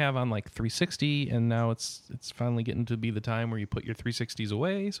games I have on like 360, and now it's finally getting to be the time where you put your 360s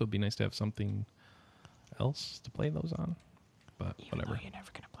away, so it'd be nice to have something else to play those on. But whatever. You're never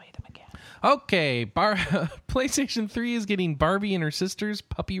going to play them again. Okay, PlayStation 3 is getting Barbie and her sister's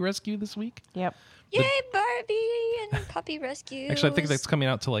Puppy Rescue this week. Yep. Yay, Barbie and Puppy Rescue. Actually, I think that's coming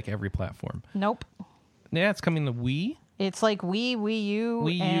out to like every platform. Nope. Yeah, it's coming to Wii, It's like Wii U,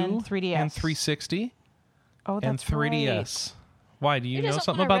 Wii U, and 3DS. and 360, Oh, that's and 3DS. right. Why? Do you Who know doesn't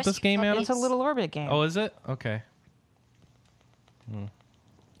something wanna about this rescue game, Anna? puppies? It's a Little Orbit game. Oh, is it? Okay.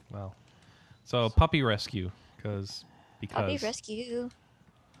 Well, so Puppy Rescue, because Puppy Rescue.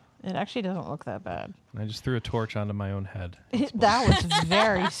 It actually doesn't look that bad. I just threw a torch onto my own head. That was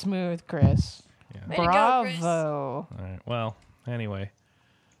very smooth, Chris. Yeah. Way to go, Chris. Bravo. All right. Well, anyway,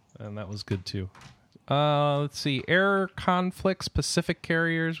 and that was good too. Let's see. Air conflicts, Pacific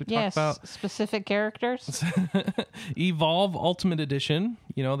carriers. We Yes, talked about specific characters. Evolve Ultimate Edition.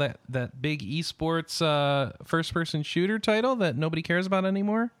 You know that big esports first-person shooter title that nobody cares about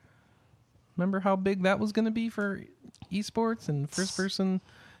anymore. Remember how big that was going to be for esports and first-person?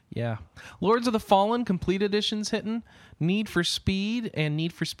 Yeah. Lords of the Fallen Complete Edition's hitting. Need for Speed and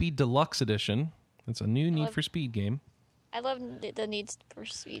Need for Speed Deluxe Edition. It's a new Need for Speed game. I love the Need for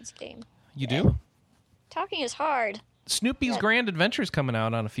Speeds game. You do? Talking is hard. Snoopy's Grand Adventure is coming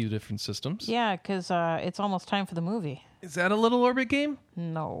out on a few different systems. Yeah, because it's almost time for the movie. Is that a Little Orbit game?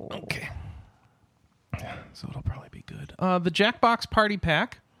 No. Okay. So it'll probably be good. The Jackbox Party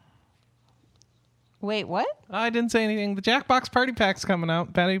Pack. Wait, what? I didn't say anything. The Jackbox Party Pack's coming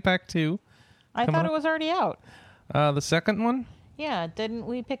out. Party Pack 2. I Come thought on. it was already out. The second one? Yeah, didn't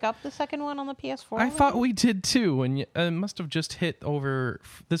we pick up the second one on the PS4? I thought we did too, and it must have just hit over.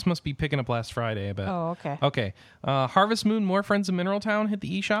 This must be picking up last Friday, I bet. Oh, okay. Okay. Harvest Moon, More Friends of Mineral Town hit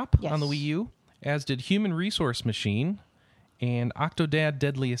the eShop Yes. on the Wii U, as did Human Resource Machine and Octodad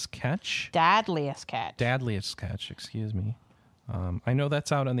Deadliest Catch. Dadliest Cat. Deadliest Catch, excuse me. I know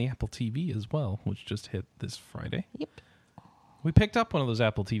that's out on the Apple TV as well, which just hit this Friday. Yep. We picked up one of those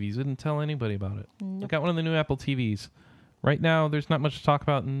Apple TVs. We didn't tell anybody about it. We got one of the new Apple TVs. Right now, there's not much to talk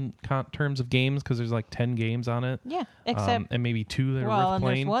about in terms of games because there's like 10 games on it. Yeah, except and maybe 2 that are well, worth and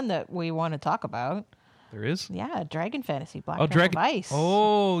playing. there's one that we want to talk about. There is? Yeah, Dragon Fantasy Black Oh, Prince of Ice.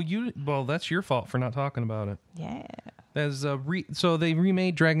 Oh, well, that's your fault for not talking about it. Yeah. There's so they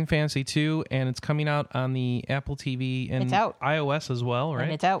remade Dragon Fantasy 2, and it's coming out on the Apple TV and It's out. iOS as well, right?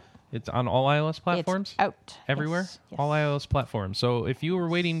 And it's out. It's on all iOS platforms? It's out. Everywhere? Yes, yes. All iOS platforms. So if you were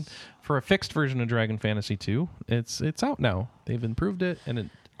waiting for a fixed version of Dragon Fantasy 2, it's out now. They've improved it, and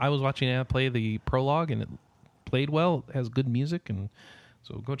I was watching it play the prologue, and it played well. It has good music, and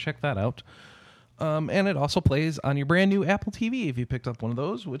so go check that out. And it also plays on your brand new Apple TV if you picked up one of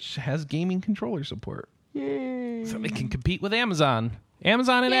those, which has gaming controller support. Yay. So they can compete with Amazon.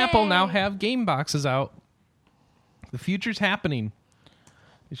 Amazon and Yay. Apple now have game boxes out. The future's happening.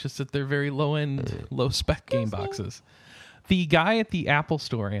 It's just that they're very low-end, low-spec game boxes. The guy at the Apple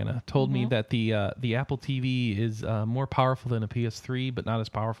store, Anna, told me that the Apple TV is more powerful than a PS3, but not as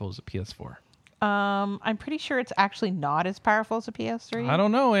powerful as a PS4. I'm pretty sure it's actually not as powerful as a PS3. I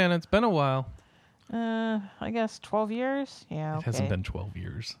don't know, Anna. It's been a while. I guess 12 years. Yeah, okay. It hasn't been 12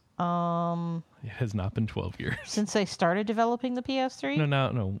 years. It has not been 12 years. Since they started developing the PS3?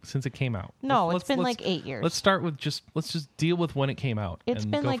 No. Since it came out. No, it's been like 8 years. Let's start with let's just deal with when it came out. It's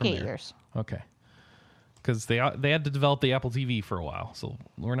and been go like from 8 there. years. Okay. Because they had to develop the Apple TV for a while, so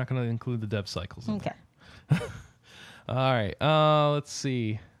we're not going to include the dev cycles. Okay. All right. Let's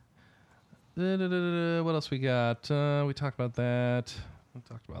see. What else we got? We talked about that. We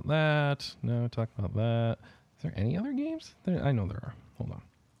talked about that. No, we talked about that. Is there any other games? I know there are. Hold on.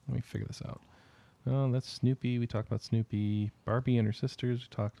 Let me figure this out. Oh, that's Snoopy. We talked about Snoopy. Barbie and her sisters.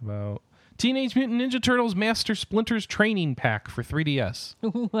 We talked about Teenage Mutant Ninja Turtles Master Splinter's Training Pack for 3DS.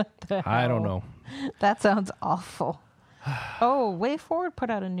 What the hell? I don't know. That sounds awful. Oh, WayForward put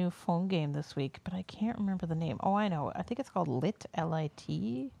out a new phone game this week, but I can't remember the name. Oh, I know. I think it's called Lit,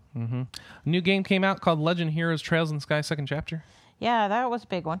 L-I-T. Mm-hmm. A new game came out called Legend Heroes Trails in the Sky Second Chapter. Yeah, that was a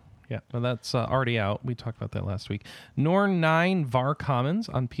big one. Yeah, well, that's already out. We talked about that last week. Norn 9 Var Commons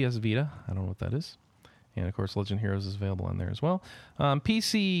on PS Vita. I don't know what that is. And, of course, Legend Heroes is available on there as well.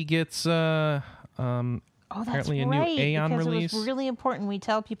 PC gets apparently a new Aeon release. It was really important we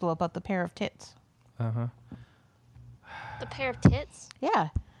tell people about the pair of tits. Uh-huh. The pair of tits? Yeah.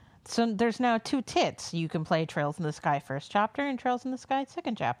 So there's now 2 tits. You can play Trails in the Sky first chapter and Trails in the Sky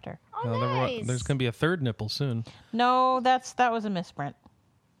second chapter. Oh, nice. There's going to be a third nipple soon. No, that was a misprint.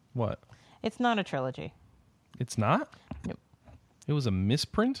 What? It's not a trilogy. It's not? Nope. It was a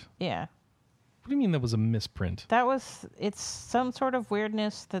misprint? Yeah. What do you mean that was a misprint? It's some sort of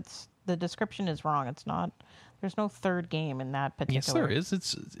weirdness the description is wrong. It's not, there's no third game in that particular. Yes, there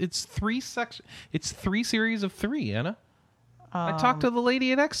is. It's 3 It's 3 series of 3, Anna. I talked to the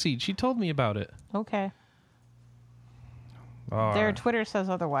lady at Xseed. She told me about it. Okay. Their Twitter says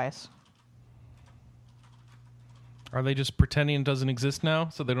otherwise. Are they just pretending it doesn't exist now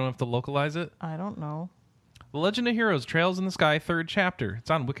so they don't have to localize it? I don't know. The Legend of Heroes Trails in the Sky third chapter.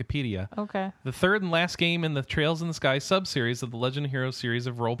 It's on Wikipedia. Okay. The third and last game in the Trails in the Sky sub-series of the Legend of Heroes series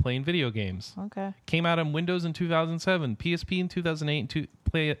of role-playing video games. Okay. Came out on Windows in 2007, PSP in 2008, and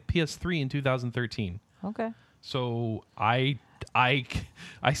PS3 in 2013. Okay. So I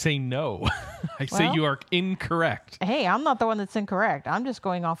say no. I say you are incorrect. Hey, I'm not the one that's incorrect. I'm just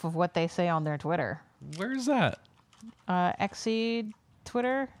going off of what they say on their Twitter. Where's that? Xseed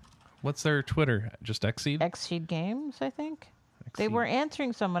Twitter. What's their Twitter? Just Xseed? Xseed Games, I think. Xseed. They were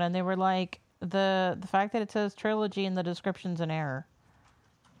answering someone, and they were like, the fact that it says trilogy in the description's an error.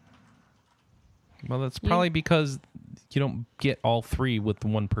 Well, that's probably because you don't get all 3 with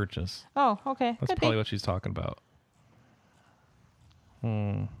one purchase. Oh, okay. That's probably what she's talking about.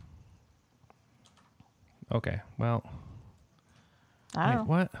 Okay, well. I don't know.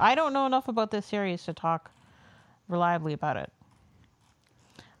 What? I don't know enough about this series to talk reliably about it.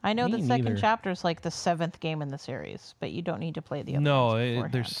 I know the second chapter is like the 7th game in the series, but you don't need to play the other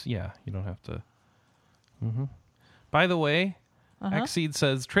ones you don't have to. Mm-hmm. By the way, Xseed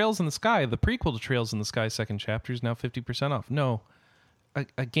says Trails in the Sky, the prequel to Trails in the Sky second chapter, is now 50% off. No,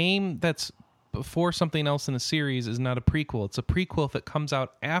 a game that's before something else in a series is not a prequel. It's a prequel if it comes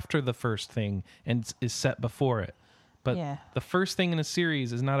out after the first thing and is set before it. But the first thing in a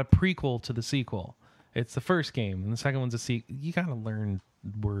series is not a prequel to the sequel. It's the first game, and the second one's a sequel. You got to learn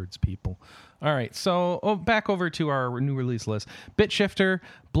words, people. All right, so back over to our new release list. Bitshifter,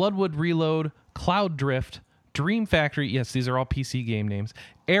 Bloodwood Reload, Cloud Drift, Dream Factory. Yes, these are all PC game names.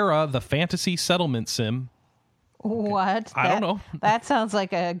 Era, the fantasy settlement sim. What? I don't know. That sounds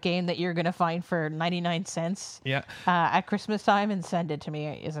like a game that you're going to find for 99 cents at Christmas time and send it to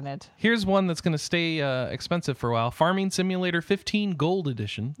me, isn't it? Here's one that's going to stay expensive for a while. Farming Simulator 15 Gold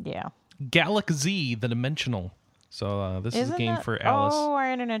Edition. Yeah. Gallic Z, the Dimensional. So this is a game for Alice. Oh,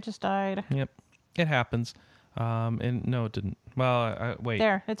 our internet just died. Yep. It happens. And no, it didn't. Well, wait.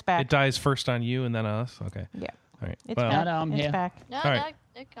 There, it's back. It dies first on you and then on us? Okay. Yeah. All right. It's back. I'm it's here. back. No, All right.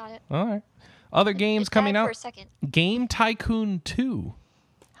 no, it got it. All right. Other games coming out. For a second. Game Tycoon 2.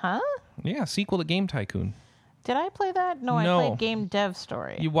 Huh? Yeah, sequel to Game Tycoon. Did I play that? No, I played Game Dev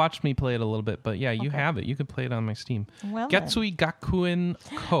Story. You watched me play it a little bit, but yeah, you have it. You can play it on my Steam. Well, Getsui Gakuen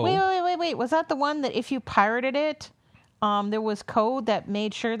Ko. Wait. Was that the one that if you pirated it, there was code that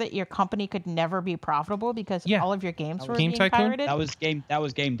made sure that your company could never be profitable because all of your games were Game being Tycoon? pirated? That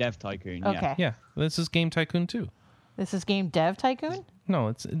was Game Dev Tycoon. Okay. Yeah, this is Game Tycoon 2. This is Game Dev Tycoon?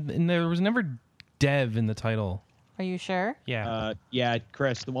 No, there was never dev in the title. Are you sure? Yeah. Yeah,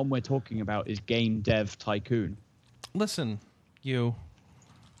 Chris, the one we're talking about is Game Dev Tycoon. Listen, you.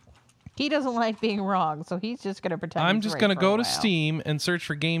 He doesn't like being wrong, so he's just going to pretend I'm he's just right going to for go a to while. Steam and search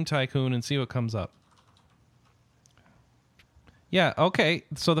for Game Tycoon and see what comes up. Yeah, okay.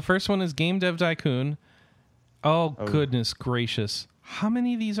 So the first one is Game Dev Tycoon. Oh, goodness gracious. How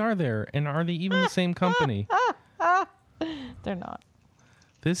many of these are there? And are they even the same company? They're not.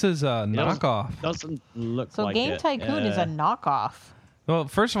 This is a knockoff. Doesn't look So like Game it. Tycoon is a knockoff. Well,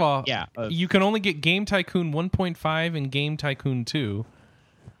 first of all, Yeah, you can only get Game Tycoon 1.5 and Game Tycoon 2.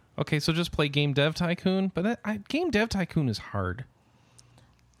 Okay, so just play Game Dev Tycoon. But Game Dev Tycoon is hard.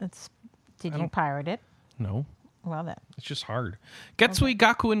 Did you pirate it? No. Well, then. It's just hard. Getsui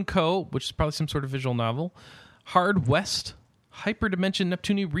Gaku & Co., which is probably some sort of visual novel. Hard West. Hyperdimension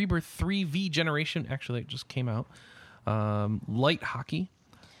Neptunia Rebirth 3V Generation. Actually, it just came out. Light Hockey.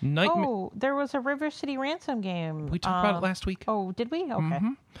 There was a River City Ransom game. We talked about it last week. Oh, did we? Okay.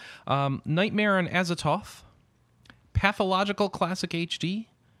 Mm-hmm. Nightmare on Azathoth. Pathological Classic HD.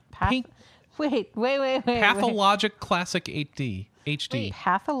 Wait. Pathologic Classic HD. Wait.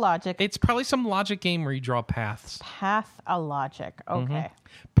 Pathologic. It's probably some logic game where you draw paths. Pathologic. Okay.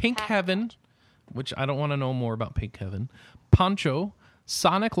 Pink Heaven, which I don't want to know more about Pink Heaven. Poncho.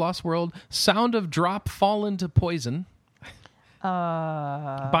 Sonic Lost World. Sound of Drop Fall into Poison.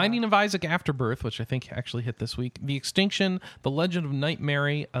 Binding of Isaac Afterbirth, which I think actually hit this week. The Extinction. The Legend of Night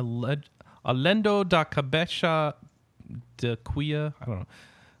Mary. Alendo da Cabeza de Quia. I don't know.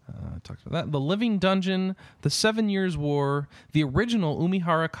 I talked about that. The Living Dungeon, The 7 Years' War, the original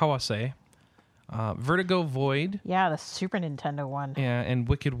Umihara Kawase, Vertigo Void. Yeah, the Super Nintendo one. Yeah, and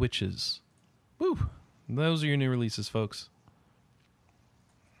Wicked Witches. Woo! Those are your new releases, folks.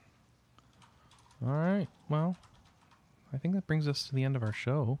 All right. Well, I think that brings us to the end of our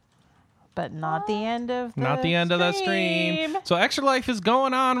show. But not the end of the stream. So Extra Life is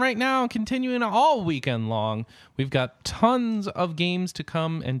going on right now and continuing all weekend long. We've got tons of games to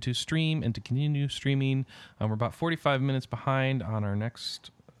come and to stream and to continue streaming. We're about 45 minutes behind on our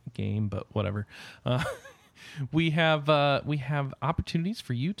next game, but whatever. We have opportunities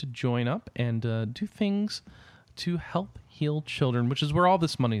for you to join up and do things to help heal children, which is where all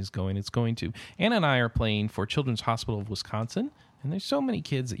this money is going. It's going to. Anna and I are playing for Children's Hospital of Wisconsin. And there's so many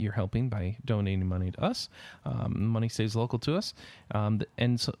kids that you're helping by donating money to us. Money stays local to us.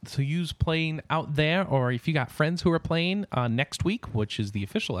 And so use playing out there, or if you got friends who are playing next week, which is the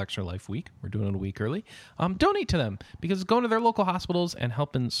official Extra Life week, we're doing it a week early, donate to them, because it's going to their local hospitals and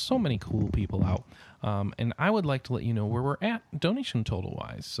helping so many cool people out. And I would like to let you know where we're at donation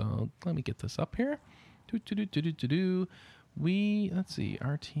total-wise. So let me get this up here. Let's see,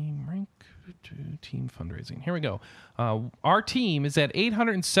 our team rank, team fundraising. Here we go. Our team is at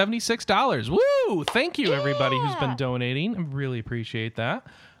 $876. Woo! Thank you, everybody who's been donating. I really appreciate that.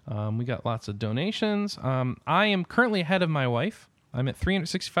 We got lots of donations. I am currently ahead of my wife. I'm at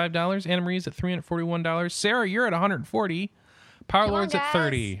 $365. Anna Marie's at $341. Sarah, you're at $140. Power Lord's at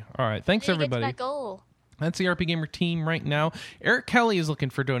 $30. All right, thanks, everybody. Get to that goal. That's the RP Gamer team right now. Eric Kelly is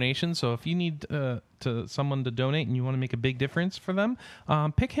looking for donations, so if you need someone to donate and you want to make a big difference for them,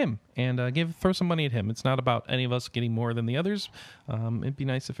 pick him and throw some money at him. It's not about any of us getting more than the others. It'd be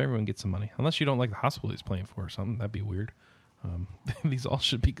nice if everyone gets some money, unless you don't like the hospital he's playing for or something. That'd be weird. These all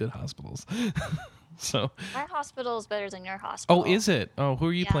should be good hospitals. So our hospital is better than your hospital. Oh, is it? Oh, who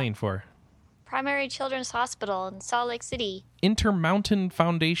are you playing for? Primary Children's Hospital in Salt Lake City. Intermountain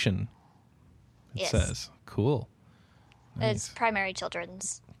Foundation. It Yes. says. Cool. Nice. It's Primary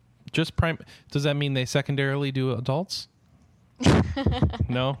Children's. Just Does that mean they secondarily do adults?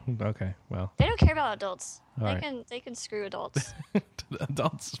 No? Okay. Well. They don't care about adults. All They can screw adults.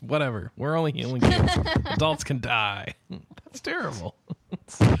 Adults, whatever. We're only healing kids. Adults can die. That's terrible.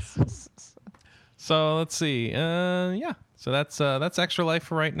 So let's see. Yeah. So that's Extra Life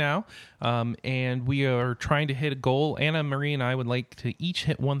for right now. And we are trying to hit a goal. Anna Marie and I would like to each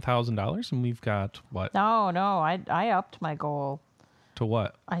hit $1,000, and we've got what? No, I upped my goal. To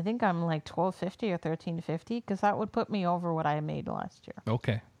what? I think I'm like $1,250 or $1,350, because that would put me over what I made last year.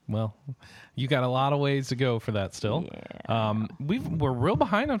 Okay. Well, you got a lot of ways to go for that still. Yeah. We're real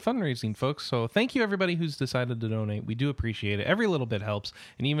behind on fundraising, folks. So thank you, everybody who's decided to donate. We do appreciate it. Every little bit helps.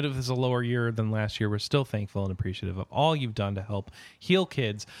 And even if it's a lower year than last year, we're still thankful and appreciative of all you've done to help heal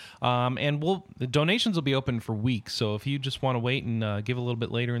kids. And the donations will be open for weeks. So if you just want to wait and give a little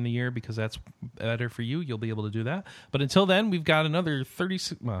bit later in the year because that's better for you, you'll be able to do that. But until then, we've got another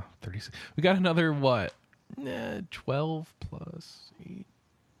 36. We got another what? 12 plus 8.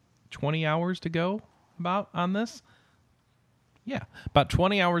 20 hours to go about on this. Yeah, about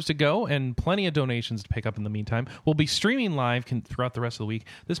 20 hours to go and plenty of donations to pick up in the meantime. We'll be streaming live throughout the rest of the week.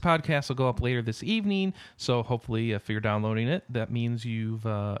 This podcast will go up later this evening, so hopefully if you're downloading it, that means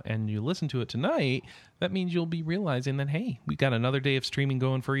and you listen to it tonight, that means you'll be realizing that, hey, we got another day of streaming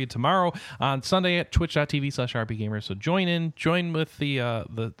going for you tomorrow on Sunday at twitch.tv/rpgamers. So join with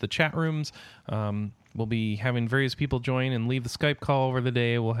the chat rooms. We'll be having various people join and leave the Skype call over the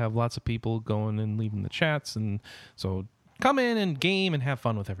day. We'll have lots of people going and leaving the chats, and so come in and game and have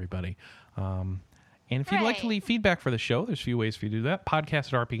fun with everybody. And if you'd like to leave feedback for the show, there's a few ways for you to do that.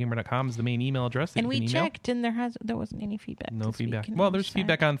 Podcast@rpgamer.com is the main email address that and you can we email. checked, and there wasn't any feedback. No feedback. Week, Well, there's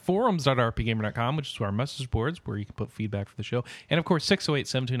feedback on forums.rpgamer.com, which is our message boards where you can put feedback for the show. And, of course,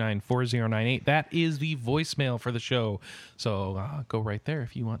 608-729-4098. That is the voicemail for the show. So go right there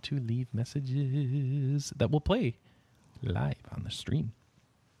if you want to leave messages that will play live on the stream.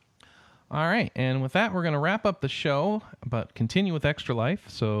 All right, and with that, we're going to wrap up the show, but continue with Extra Life.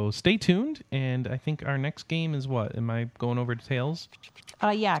 So stay tuned, and I think our next game is what? Am I going over to Tales?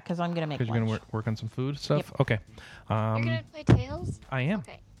 Yeah, because I'm going to make lunch. Because you're going to work on some food stuff? Yep. Okay. You're going to play Tales? I am.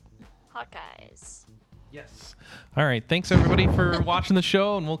 Okay. Hawkeyes. Yes. All right, thanks, everybody, for watching the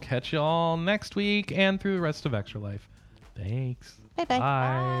show, and we'll catch you all next week and through the rest of Extra Life. Thanks. Bye-bye.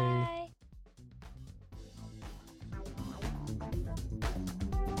 Bye.